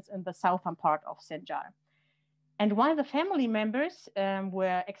positions in the southern part of Sinjar. And while the family members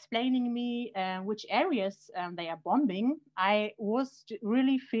were explaining me which areas they are bombing, I was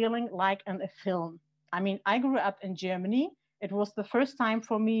really feeling like in a film. I mean, I grew up in Germany. It was the first time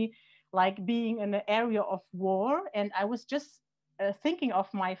for me, like being in an area of war. And I was just thinking of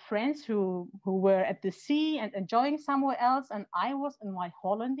my friends who were at the sea and enjoying somewhere else. And I was in my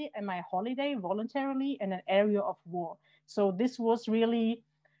holiday voluntarily in an area of war. So this was really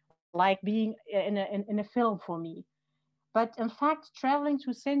like being in a film for me. But in fact, traveling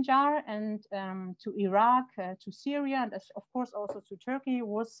to Sinjar and to Iraq, to Syria, and of course also to Turkey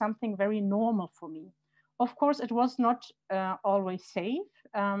was something very normal for me. Of course, it was not always safe,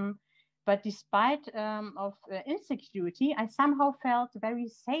 but despite of insecurity, I somehow felt very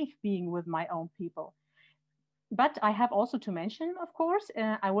safe being with my own people. But I have also to mention, of course,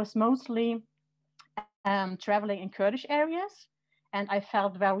 I was mostly traveling in Kurdish areas, and I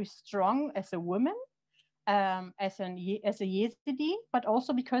felt very strong as a woman, as a Yazidi, but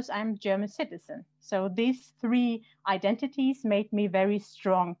also because I'm a German citizen. So these three identities made me very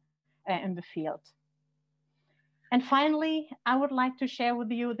strong in the field. And finally, I would like to share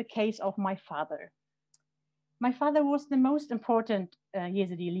with you the case of my father. My father was the most important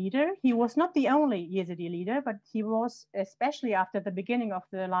Yazidi leader. He was not the only Yazidi leader, but he was, especially after the beginning of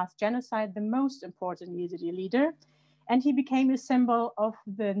the last genocide, the most important Yazidi leader. And he became a symbol of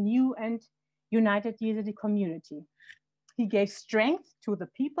the new and united Yazidi community. He gave strength to the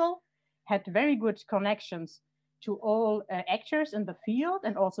people, had very good connections to all actors in the field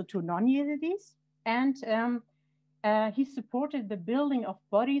and also to non-Yazidis. And he supported the building of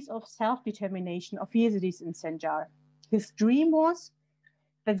bodies of self-determination of Yazidis in Sinjar. His dream was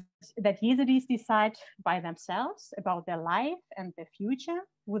that Yazidis decide by themselves about their life and their future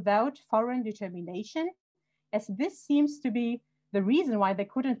without foreign determination, as this seems to be the reason why they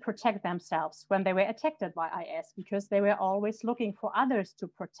couldn't protect themselves when they were attacked by IS, because they were always looking for others to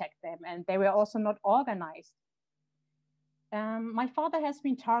protect them, and they were also not organized. My father has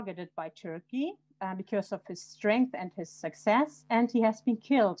been targeted by Turkey because of his strength and his success, and he has been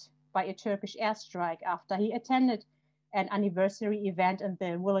killed by a Turkish airstrike after he attended an anniversary event in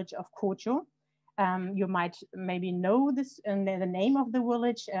the village of Koçu. You might maybe know this in the name of the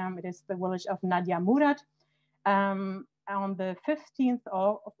village. It is the village of Nadia Murad. On the 15th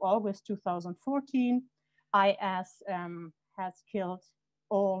of August 2014, IS has killed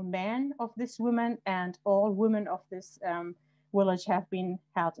all men of this woman, and all women of this village have been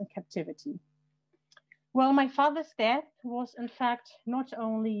held in captivity. Well, my father's death was in fact not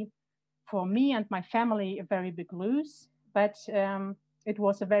only for me and my family a very big loss, but it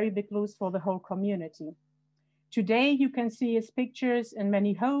was a very big loss for the whole community. Today, you can see his pictures in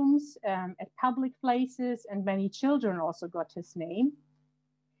many homes, at public places, and many children also got his name.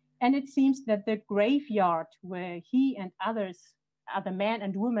 And it seems that the graveyard where he and others, other men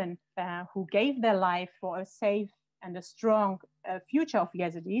and women who gave their life for a safe and a strong future of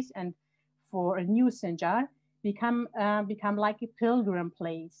Yazidis and for a new Sinjar, become like a pilgrim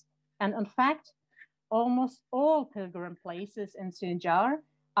place. And in fact, almost all pilgrim places in Sinjar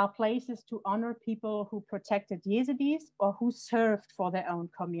are places to honor people who protected Yazidis or who served for their own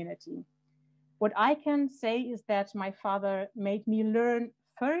community. What I can say is that my father made me learn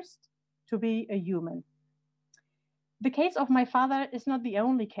first to be a human. The case of my father is not the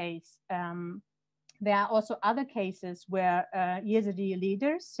only case. There are also other cases where Yazidi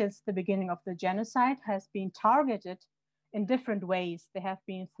leaders, since the beginning of the genocide, has been targeted in different ways. They have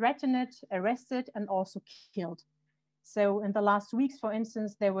been threatened, arrested, and also killed. So in the last weeks, for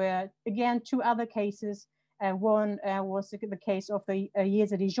instance, there were again 2 other cases One was the case of the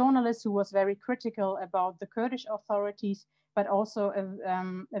Yazidi journalist who was very critical about the Kurdish authorities, but also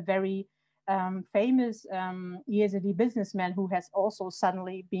a very famous Yazidi businessman who has also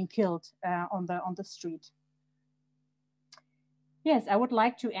suddenly been killed on the street. Yes, I would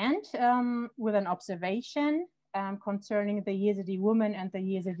like to end with an observation concerning the Yazidi women and the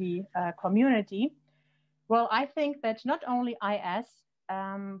Yazidi community. Well, I think that not only IS,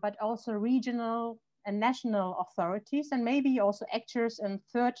 but also regional and national authorities, and maybe also actors in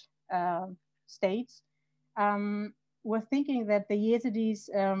third states, were thinking that the Yazidis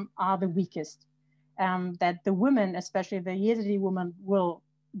are the weakest, that the women, especially the Yazidi women, will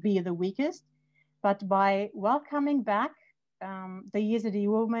be the weakest. But by welcoming back the Yazidi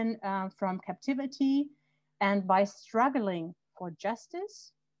women from captivity, and by struggling for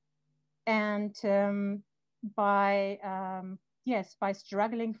justice, and by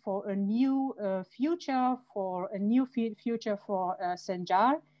struggling for a new future, for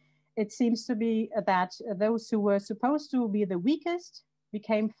Sinjar, it seems to be that those who were supposed to be the weakest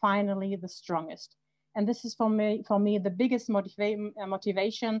became finally the strongest. And this is for me the biggest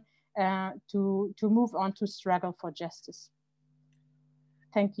motivation to move on to struggle for justice.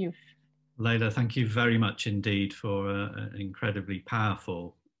 Thank you. Leila, thank you very much indeed for an incredibly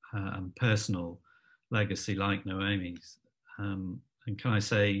powerful and personal legacy like Noemi's. And can I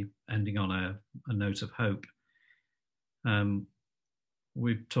say, ending on a note of hope,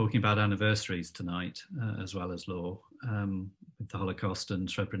 we're talking about anniversaries tonight as well as law, with the Holocaust and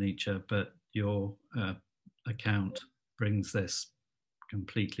Srebrenica, but your account brings this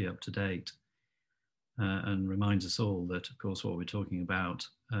completely up to date and reminds us all that, of course, what we're talking about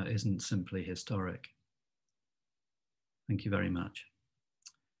isn't simply historic. Thank you very much.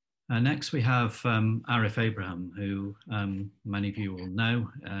 Next, we have Arif Abraham, who many of you will know.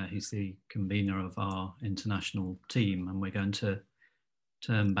 He's the convener of our international team, and we're going to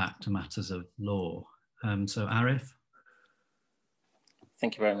turn back to matters of law. So Arif.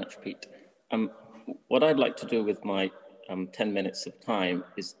 Thank you very much, Pete. What I'd like to do with my 10 minutes of time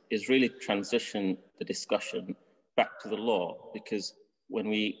is really transition the discussion back to the law, because when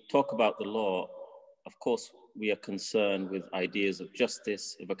we talk about the law, of course, we are concerned with ideas of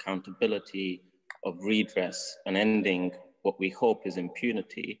justice, of accountability, of redress, and ending what we hope is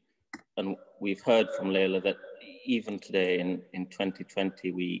impunity. And we've heard from Leila that even today in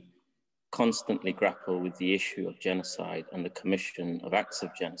 2020, we constantly grapple with the issue of genocide and the commission of acts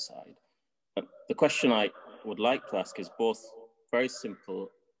of genocide. The question I would like to ask is both very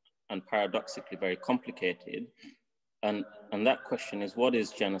simple and paradoxically very complicated. And that question is, what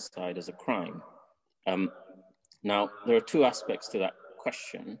is genocide as a crime? Now, there are two aspects to that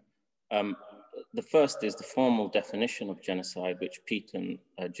question. The first is the formal definition of genocide, which Pete and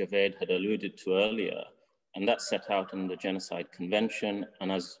Javed had alluded to earlier, and that's set out in the Genocide Convention.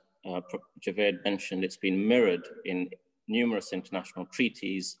 And as Javed mentioned, it's been mirrored in numerous international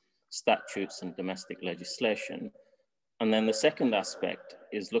treaties, statutes, and domestic legislation. And then the second aspect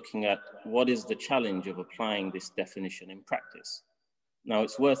is looking at what is the challenge of applying this definition in practice. Now,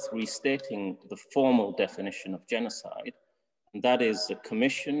 it's worth restating the formal definition of genocide, and that is the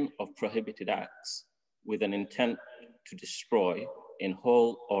commission of prohibited acts with an intent to destroy, in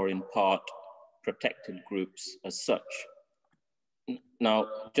whole or in part, protected groups as such. Now,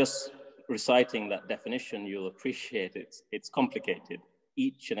 just reciting that definition, you'll appreciate it's complicated.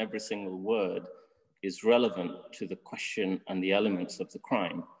 Each and every single word is relevant to the question and the elements of the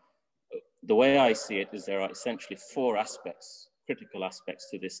crime. The way I see it is there are essentially four aspects, critical aspects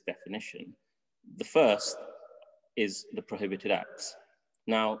to this definition. The first is the prohibited acts.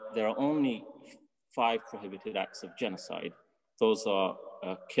 Now, there are only 5 prohibited acts of genocide. Those are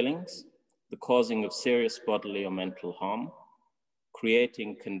killings, the causing of serious bodily or mental harm,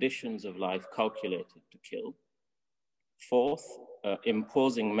 creating conditions of life calculated to kill. Fourth,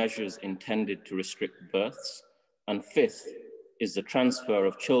 imposing measures intended to restrict births. And fifth is the transfer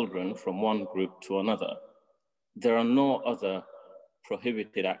of children from one group to another. There are no other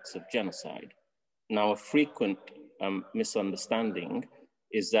prohibited acts of genocide. Now, a frequent misunderstanding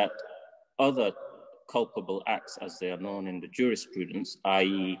is that other culpable acts, as they are known in the jurisprudence,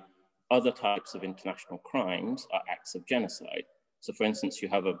 i.e. other types of international crimes, are acts of genocide. So for instance, you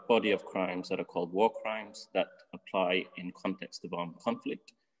have a body of crimes that are called war crimes that apply in context of armed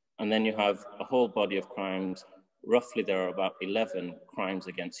conflict. And then you have a whole body of crimes, roughly there are about 11 crimes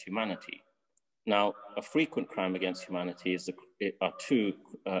against humanity. Now, a frequent crime against humanity are two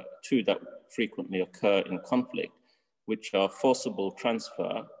that frequently occur in conflict, which are forcible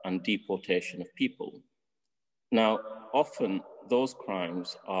transfer and deportation of people. Now, often those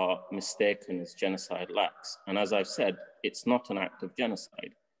crimes are mistaken as genocidal acts. And as I've said, it's not an act of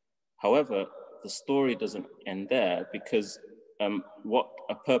genocide. However, the story doesn't end there, because what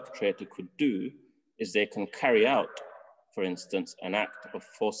a perpetrator could do is they can carry out, for instance, an act of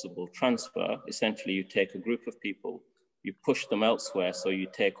forcible transfer. Essentially, you take a group of people, you push them elsewhere, so you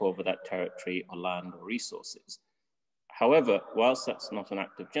take over that territory or land or resources. However, whilst that's not an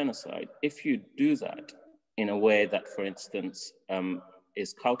act of genocide, if you do that in a way that, for instance,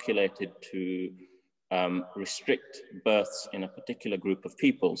 is calculated to restrict births in a particular group of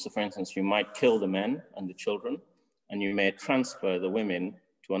people. So for instance, you might kill the men and the children, and you may transfer the women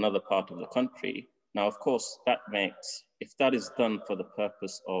to another part of the country. Now, of course, that makes, if that is done for the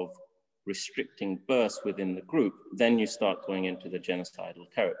purpose of restricting births within the group, then you start going into the genocidal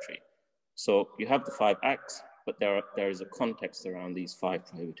territory. So you have the 5 acts, but there is a context around these 5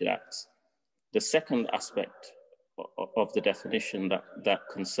 prohibited acts. The second aspect of the definition that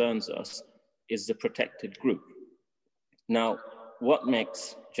concerns us is the protected group. Now, what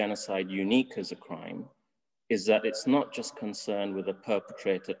makes genocide unique as a crime is that it's not just concerned with a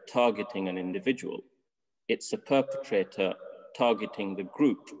perpetrator targeting an individual, it's a perpetrator targeting the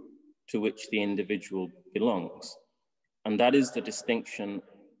group to which the individual belongs. And that is the distinction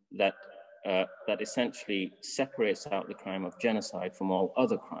that essentially separates out the crime of genocide from all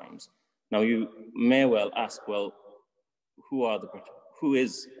other crimes. Now, you may well ask, well, who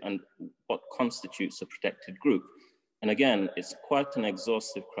is and what constitutes a protected group? And again, it's quite an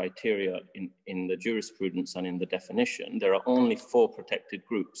exhaustive criteria in the jurisprudence and in the definition. There are only 4 protected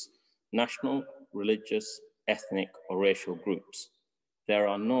groups: national, religious, ethnic, or racial groups. There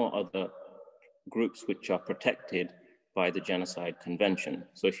are no other groups which are protected by the Genocide Convention.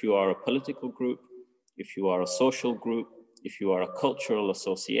 So if you are a political group, if you are a social group, if you are a cultural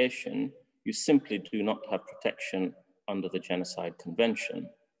association, you simply do not have protection under the Genocide Convention.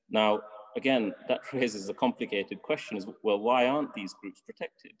 Now, again, that raises a complicated question: is, well, why aren't these groups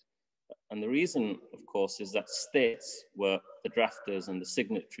protected? And the reason, of course, is that states were the drafters and the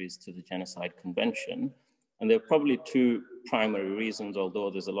signatories to the Genocide Convention. And there are probably 2 primary reasons, although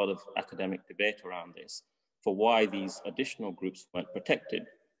there's a lot of academic debate around this, for why these additional groups weren't protected.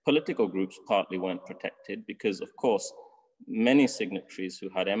 Political groups partly weren't protected because, of course, many signatories who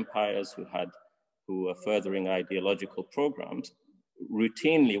had empires, who were furthering ideological programs,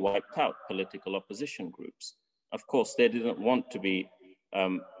 routinely wiped out political opposition groups. Of course, they didn't want to be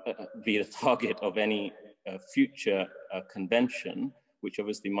the target of any future convention, which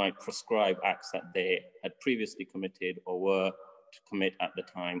obviously might prescribe acts that they had previously committed or were to commit at the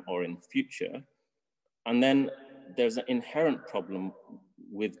time or in the future. And then there's an inherent problem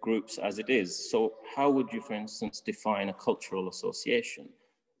with groups as it is. So how would you, for instance, define a cultural association?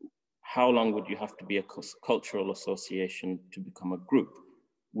 How long would you have to be a cultural association to become a group?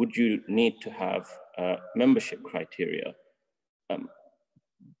 Would you need to have membership criteria?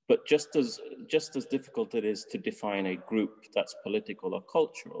 But just as difficult it is to define a group that's political or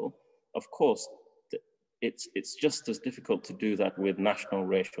cultural, of course, it's just as difficult to do that with national,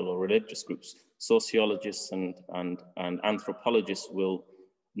 racial, or religious groups. Sociologists and anthropologists will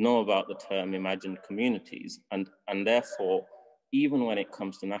know about the term imagined communities, and therefore, even when it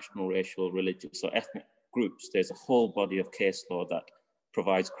comes to national, racial, religious, or ethnic groups, there's a whole body of case law that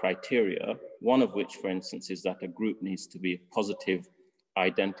provides criteria, one of which, for instance, is that a group needs to be positive,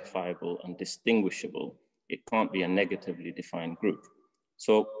 identifiable, and distinguishable. It can't be a negatively defined group.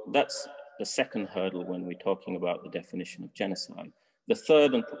 So that's the second hurdle when we're talking about the definition of genocide. The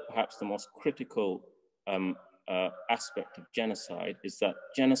third, and perhaps the most critical aspect of genocide, is that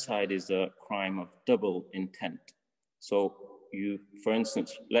genocide is a crime of double intent. So for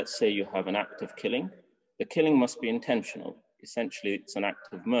instance, let's say you have an act of killing. The killing must be intentional. Essentially, it's an act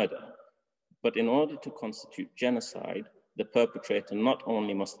of murder. But in order to constitute genocide, the perpetrator not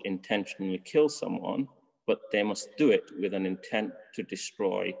only must intentionally kill someone, but they must do it with an intent to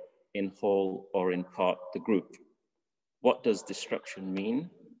destroy in whole or in part the group. What does destruction mean?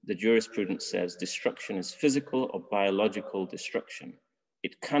 The jurisprudence says destruction is physical or biological destruction.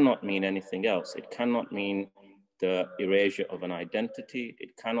 It cannot mean anything else. It cannot mean the erasure of an identity.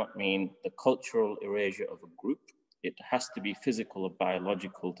 It cannot mean the cultural erasure of a group. It has to be physical or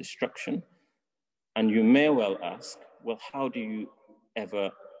biological destruction. And you may well ask, well, how do you ever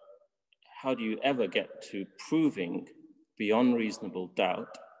get to proving beyond reasonable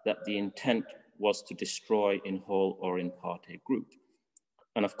doubt that the intent was to destroy in whole or in part a group?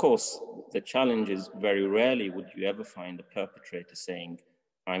 And of course, the challenge is very rarely would you ever find a perpetrator saying,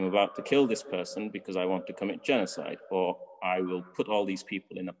 I'm about to kill this person because I want to commit genocide, or I will put all these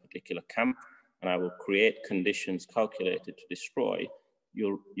people in a particular camp and I will create conditions calculated to destroy,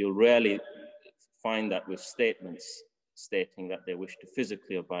 you'll rarely find that with statements stating that they wish to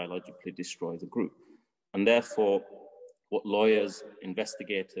physically or biologically destroy the group. And therefore, what lawyers,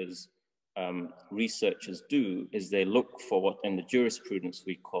 investigators, researchers do is they look for what in the jurisprudence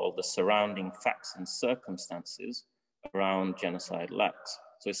we call the surrounding facts and circumstances around genocidal acts.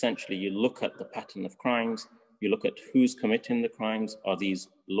 So essentially, you look at the pattern of crimes, you look at who's committing the crimes. Are these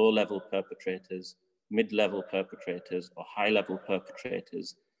low-level perpetrators, mid-level perpetrators, or high-level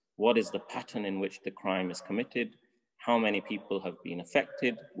perpetrators? What is the pattern in which the crime is committed? How many people have been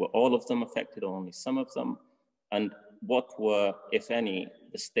affected? Were all of them affected or only some of them? And what were, if any,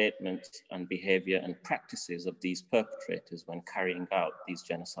 the statements and behavior and practices of these perpetrators when carrying out these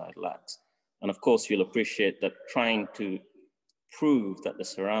genocidal acts? And of course, you'll appreciate that trying to prove that the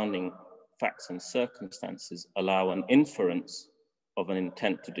surrounding facts and circumstances allow an inference of an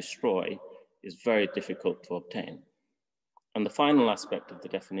intent to destroy is very difficult to obtain. And the final aspect of the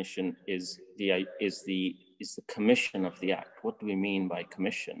definition is the commission of the act. What do we mean by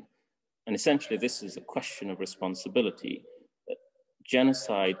commission? And essentially, this is a question of responsibility.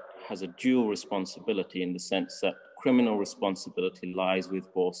 Genocide has a dual responsibility in the sense that criminal responsibility lies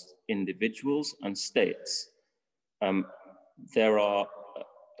with both individuals and states. There are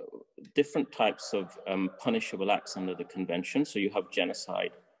different types of punishable acts under the convention. So you have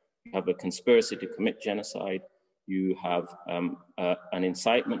genocide, you have a conspiracy to commit genocide, you have an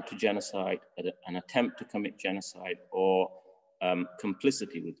incitement to genocide, an attempt to commit genocide, or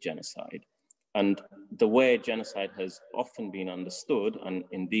complicity with genocide. And the way genocide has often been understood, and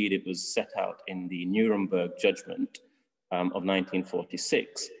indeed it was set out in the Nuremberg judgment of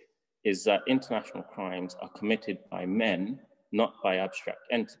 1946, is that international crimes are committed by men, not by abstract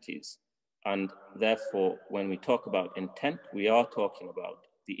entities. And therefore, when we talk about intent, we are talking about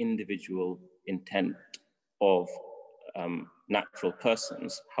the individual intent of natural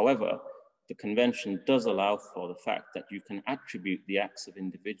persons. However, the convention does allow for the fact that you can attribute the acts of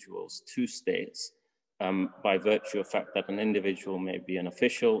individuals to states by virtue of the fact that an individual may be an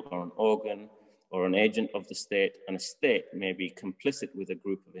official or an organ or an agent of the state, and a state may be complicit with a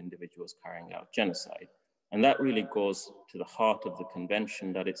group of individuals carrying out genocide. And that really goes to the heart of the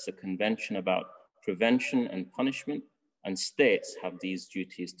convention, that it's a convention about prevention and punishment, and states have these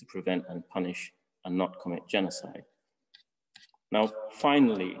duties to prevent and punish and not commit genocide. Now,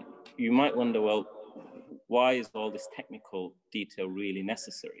 finally, you might wonder, well, why is all this technical detail really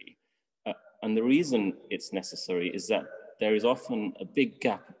necessary? And the reason it's necessary is that there is often a big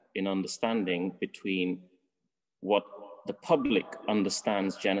gap in understanding between what the public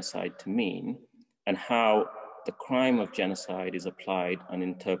understands genocide to mean and how the crime of genocide is applied and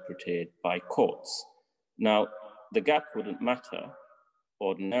interpreted by courts. Now, the gap wouldn't matter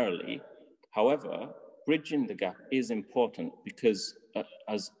ordinarily. However, bridging the gap is important because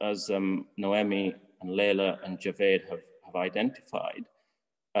as Noemi and Leila and Javed have identified,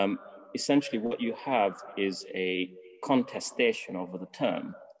 essentially what you have is a contestation over the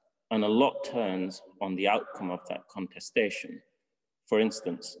term, and a lot turns on the outcome of that contestation. For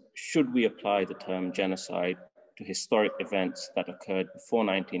instance, should we apply the term genocide to historic events that occurred before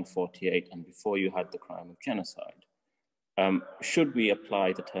 1948 and before you had the crime of genocide? Should we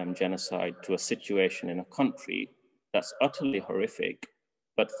apply the term genocide to a situation in a country that's utterly horrific,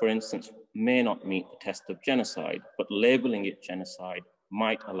 but for instance, may not meet the test of genocide, but labeling it genocide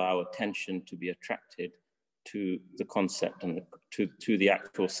might allow attention to be attracted to the concept and to the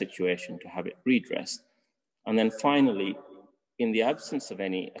actual situation to have it redressed? And then finally, in the absence of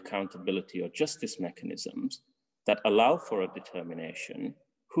any accountability or justice mechanisms that allow for a determination,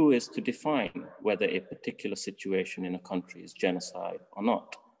 who is to define whether a particular situation in a country is genocide or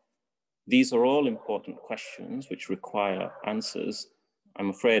not? These are all important questions which require answers. I'm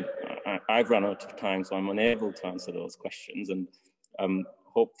afraid I've run out of time, so I'm unable to answer those questions. And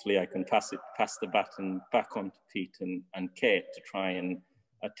hopefully I can pass the baton back on to Pete and Kate to try and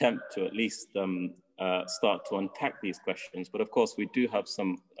attempt to at least start to unpack these questions. But of course, we do have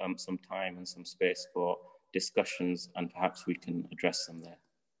some time and some space for discussions, and perhaps we can address them there.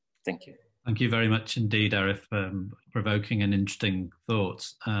 Thank you. Thank you very much indeed, Arif, provoking and interesting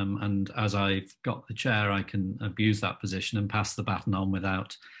thoughts. And as I've got the chair, I can abuse that position and pass the baton on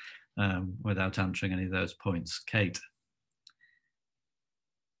without answering any of those points. Kate.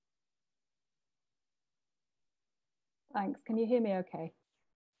 Thanks. Can you hear me okay?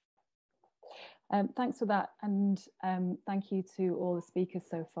 Thanks for that. And thank you to all the speakers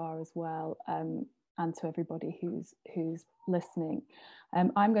so far as well, and to everybody who's listening.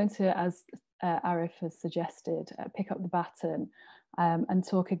 I'm going to, as Arif has suggested, pick up the baton and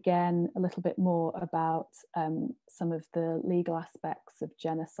talk again a little bit more about some of the legal aspects of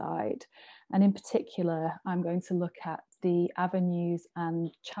genocide. And in particular, I'm going to look at the avenues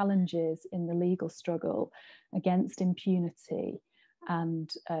and challenges in the legal struggle against impunity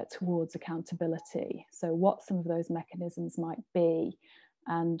and towards accountability. So what some of those mechanisms might be,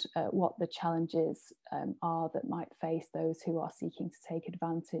 and what the challenges are that might face those who are seeking to take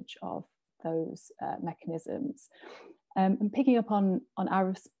advantage of those mechanisms. And picking up on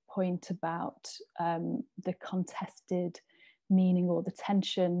Arif's point about the contested meaning or the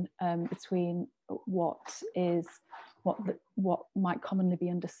tension between what might commonly be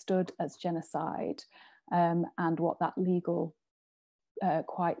understood as genocide and what that legal,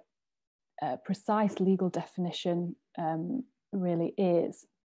 quite precise legal definition really is.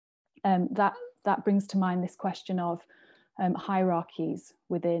 That brings to mind this question of hierarchies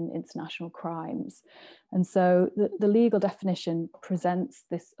within international crimes. And so the legal definition presents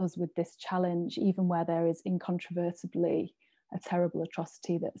us with this challenge, even where there is incontrovertibly a terrible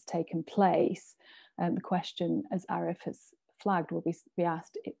atrocity that's taken place. The question, as Arif has flagged, will be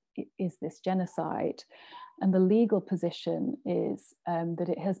asked, is this genocide? And the legal position is that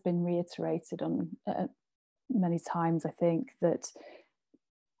it has been reiterated on many times, I think, that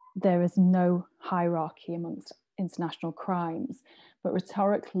there is no hierarchy amongst international crimes, but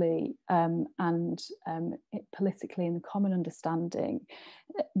rhetorically and politically in the common understanding,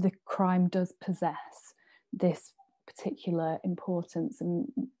 the crime does possess this particular importance, and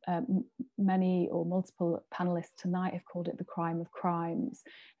many or multiple panelists tonight have called it the crime of crimes.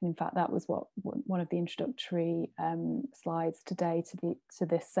 And in fact, that was what one of the introductory slides today to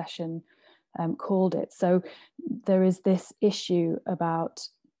this session called it. So there is this issue about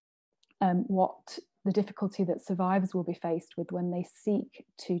what the difficulty that survivors will be faced with when they seek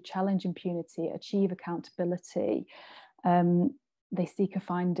to challenge impunity, achieve accountability. They seek a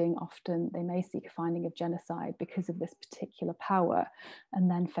finding, often they may seek a finding of genocide because of this particular power,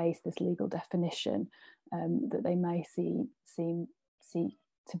 and then face this legal definition that they may see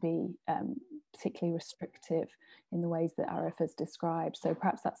to be particularly restrictive in the ways that Arif has described. So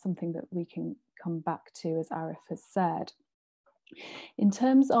perhaps that's something that we can come back to, as Arif has said. In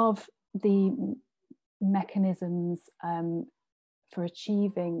terms of the mechanisms for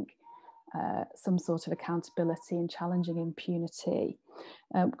achieving some sort of accountability and challenging impunity,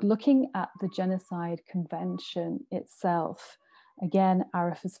 looking at the Genocide Convention itself, again,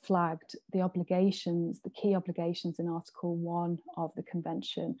 Arif has flagged the obligations, the key obligations in Article 1 of the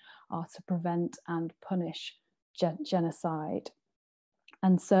Convention are to prevent and punish genocide.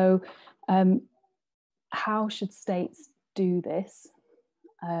 And so how should states do this?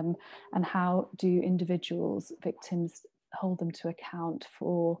 And how do individuals, victims, hold them to account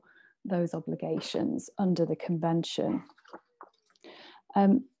for those obligations under the Convention?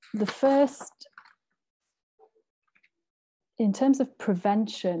 The first, in terms of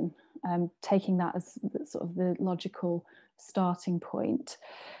prevention, taking that as sort of the logical starting point,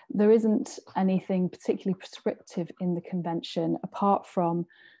 there isn't anything particularly prescriptive in the Convention apart from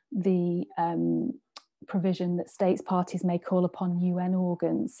the provision that states parties may call upon UN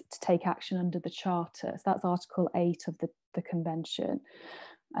organs to take action under the Charter. So that's Article 8 of the Convention.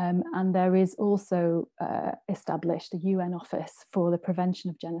 And there is also established a UN Office for the Prevention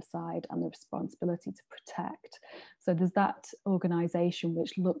of Genocide and the Responsibility to Protect. So there's that organisation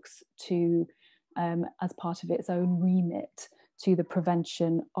which looks to, as part of its own remit, to the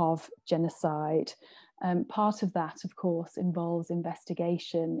prevention of genocide. Part of that, of course, involves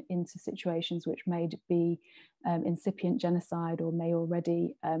investigation into situations which may be incipient genocide or may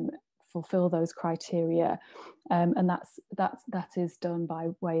already fulfill those criteria, and that is done by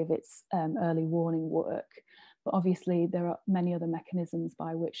way of its early warning work. But obviously there are many other mechanisms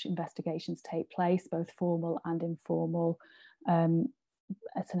by which investigations take place, both formal and informal,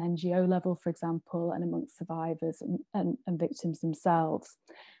 at an NGO level, for example, and amongst survivors and victims themselves.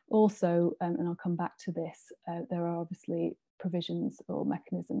 Also, and I'll come back to this, there are obviously provisions or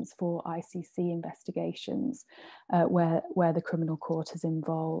mechanisms for ICC investigations where the criminal court is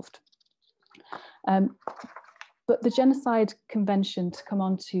involved. But the Genocide Convention, to come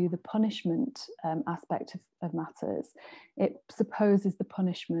on to the punishment aspect of matters, it supposes the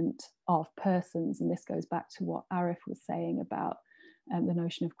punishment of persons, and this goes back to what Arif was saying about the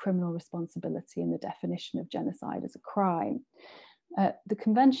notion of criminal responsibility and the definition of genocide as a crime. The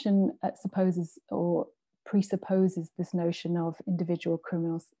Convention supposes or presupposes this notion of individual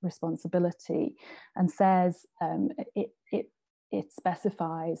criminal responsibility and says it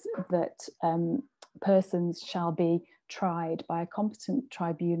specifies that persons shall be tried by a competent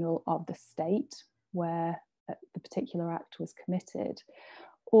tribunal of the state where the particular act was committed,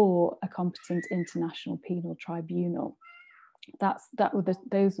 or a competent international penal tribunal. Those were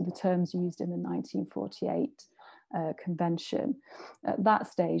the terms used in the 1948 convention. At that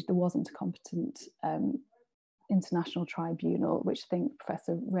stage, there wasn't a competent international tribunal, which I think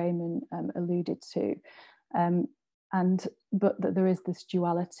Professor Raymond alluded to, but that there is this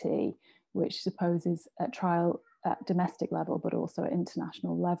duality which supposes a trial at domestic level, but also at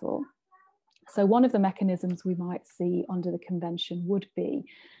international level. So one of the mechanisms we might see under the convention would be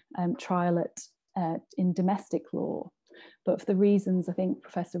trial in domestic law. But for the reasons I think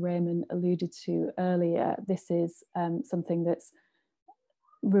Professor Raymond alluded to earlier, this is something that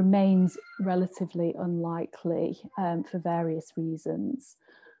remains relatively unlikely for various reasons.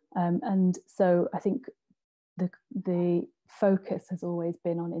 And so I think the focus has always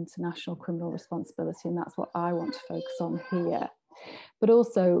been on international criminal responsibility, and that's what I want to focus on here. But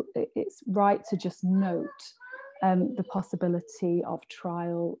also it's right to just note the possibility of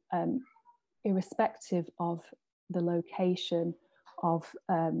trial irrespective of the location of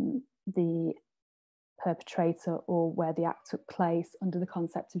the perpetrator or where the act took place, under the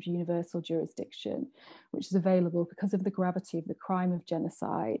concept of universal jurisdiction, which is available because of the gravity of the crime of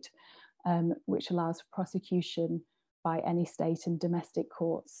genocide, which allows for prosecution by any state in domestic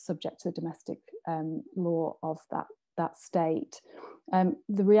courts subject to the domestic law of that state.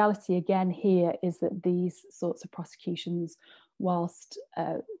 The reality again here is that these sorts of prosecutions, whilst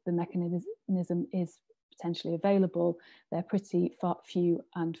the mechanism is potentially available, they're pretty few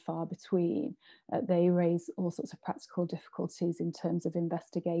and far between. They raise all sorts of practical difficulties in terms of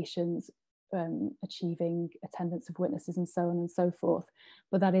investigations, achieving attendance of witnesses and so on and so forth.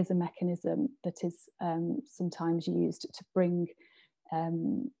 But that is a mechanism that is sometimes used to bring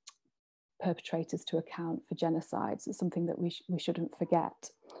perpetrators to account for genocides. It's something that we shouldn't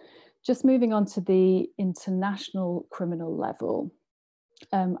forget. Just moving on to the international criminal level.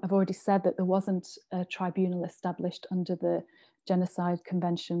 I've already said that there wasn't a tribunal established under the Genocide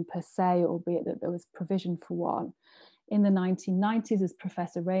Convention per se, albeit that there was provision for one. In the 1990s, as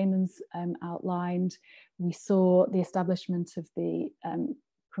Professor Raymond's outlined, we saw the establishment of the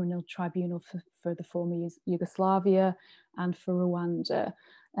Criminal Tribunal for the former Yugoslavia and for Rwanda,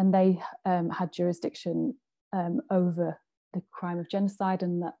 and they had jurisdiction over the crime of genocide,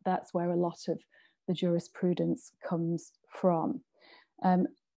 and that's where a lot of the jurisprudence comes from.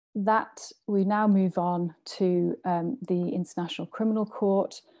 That we now move on to the International Criminal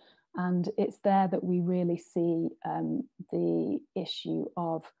Court, and it's there that we really see the issue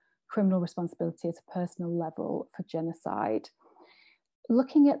of criminal responsibility at a personal level for genocide.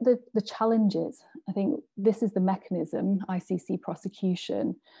 Looking at the challenges, I think this is the mechanism, ICC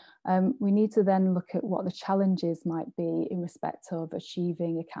prosecution. We need to then look at what the challenges might be in respect of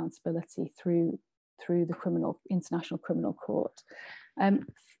achieving accountability through the International Criminal Court.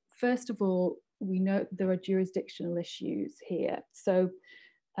 First of all, we know there are jurisdictional issues here. So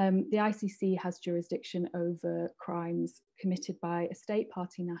the ICC has jurisdiction over crimes committed by a state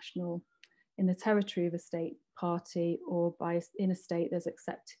party national in the territory of a state party, or in a state that's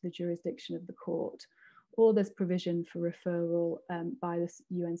accepted the jurisdiction of the court, or there's provision for referral by the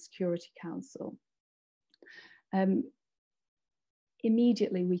UN Security Council.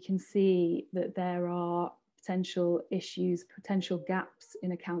 Immediately we can see that there are potential issues, potential gaps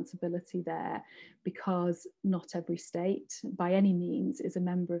in accountability there, because not every state by any means is a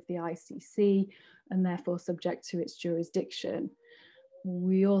member of the ICC and therefore subject to its jurisdiction.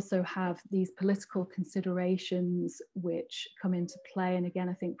 We also have these political considerations which come into play, and again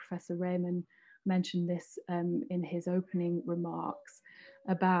I think Professor Raymond mentioned this in his opening remarks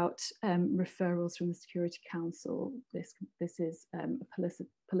about referrals from the Security Council. This is a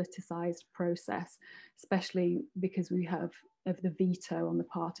politicized process, especially because we have the veto on the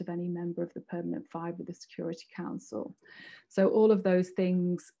part of any member of the Permanent Five of the Security Council. So all of those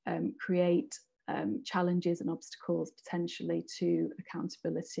things create challenges and obstacles potentially to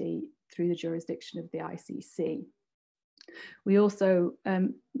accountability through the jurisdiction of the ICC. We've also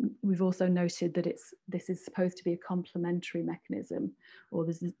noted that this is supposed to be a complementary mechanism, or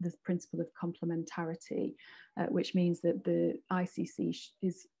there's this principle of complementarity, which means that the ICC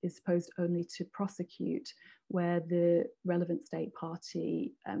is supposed only to prosecute where the relevant state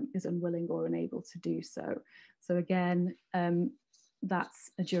party is unwilling or unable to do so. So again,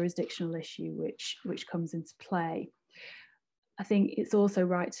 that's a jurisdictional issue which comes into play. I think it's also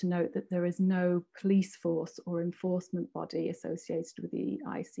right to note that there is no police force or enforcement body associated with the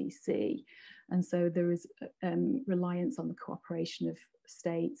ICC. And so there is reliance on the cooperation of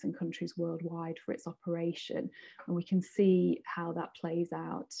states and countries worldwide for its operation. And we can see how that plays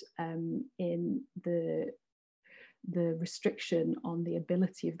out in the the restriction on the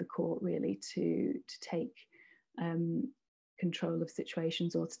ability of the court really to take control of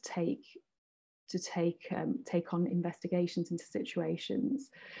situations, or to take on investigations into situations.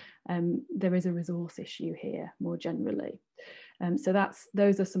 There is a resource issue here more generally. So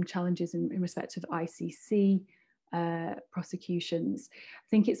those are some challenges in respect of ICC prosecutions. I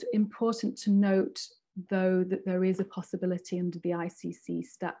think it's important to note, though, that there is a possibility under the ICC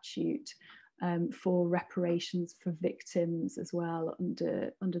statute for reparations for victims as well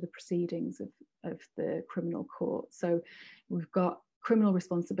under the proceedings of the criminal court. So we've got criminal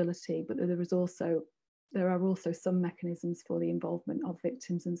responsibility, but there are also some mechanisms for the involvement of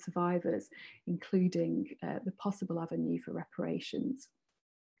victims and survivors, including the possible avenue for reparations.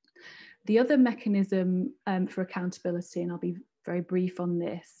 The other mechanism for accountability, and I'll be very brief on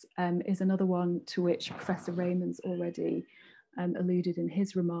this, is another one to which Professor Raymond's already alluded in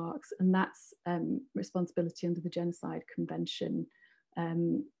his remarks, and that's responsibility under the Genocide Convention,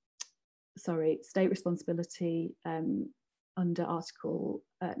 state responsibility under Article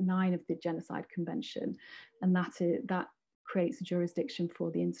 9 of the Genocide Convention, and that creates a jurisdiction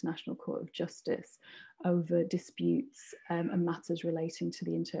for the International Court of Justice over disputes and matters relating to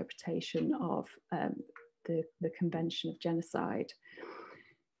the interpretation of the Convention of Genocide.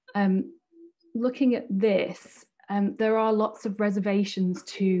 Looking at this, there are lots of reservations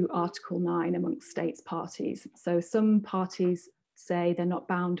to Article 9 amongst states parties. So some parties say they're not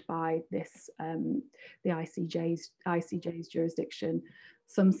bound by this, the ICJ's jurisdiction.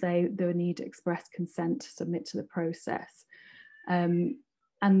 Some say they need express consent to submit to the process. And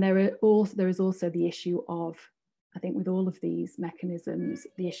there is also the issue of, I think with all of these mechanisms,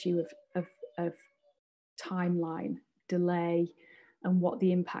 the issue of timeline, delay, and what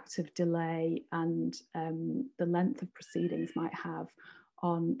the impact of delay and the length of proceedings might have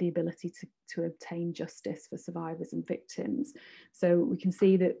on the ability to obtain justice for survivors and victims. So we can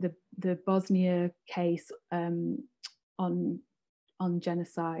see that the Bosnia case on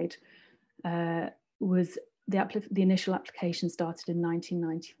genocide was the initial application started in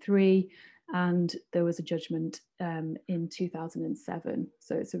 1993, and there was a judgment in 2007.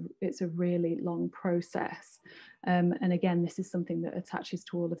 So it's a really long process. And again, this is something that attaches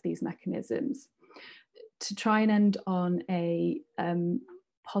to all of these mechanisms. To try and end on a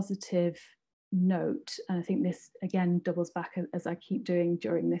positive note, and I think this again doubles back, as I keep doing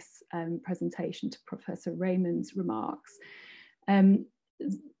during this presentation, to Professor Raymond's remarks.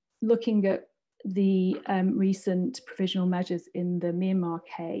 Looking at the recent provisional measures in the Myanmar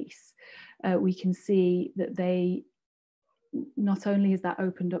case, we can see that they, not only has that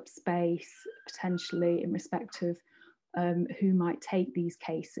opened up space potentially in respect of who might take these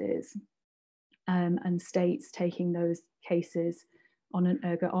cases, and states taking those cases on an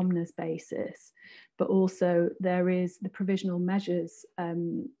erga omnes basis, but also there is the provisional measures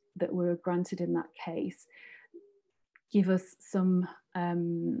that were granted in that case give us some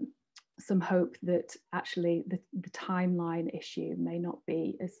hope that actually the timeline issue may not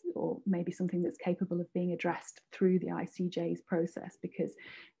be or maybe something that's capable of being addressed through the ICJ's process, because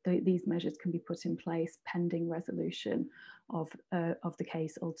these measures can be put in place pending resolution of the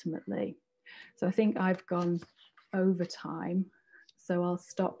case ultimately. So I think I've gone over time, so I'll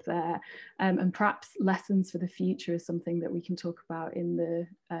stop there. And perhaps lessons for the future is something that we can talk about in the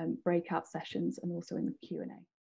breakout sessions and also in the Q&A.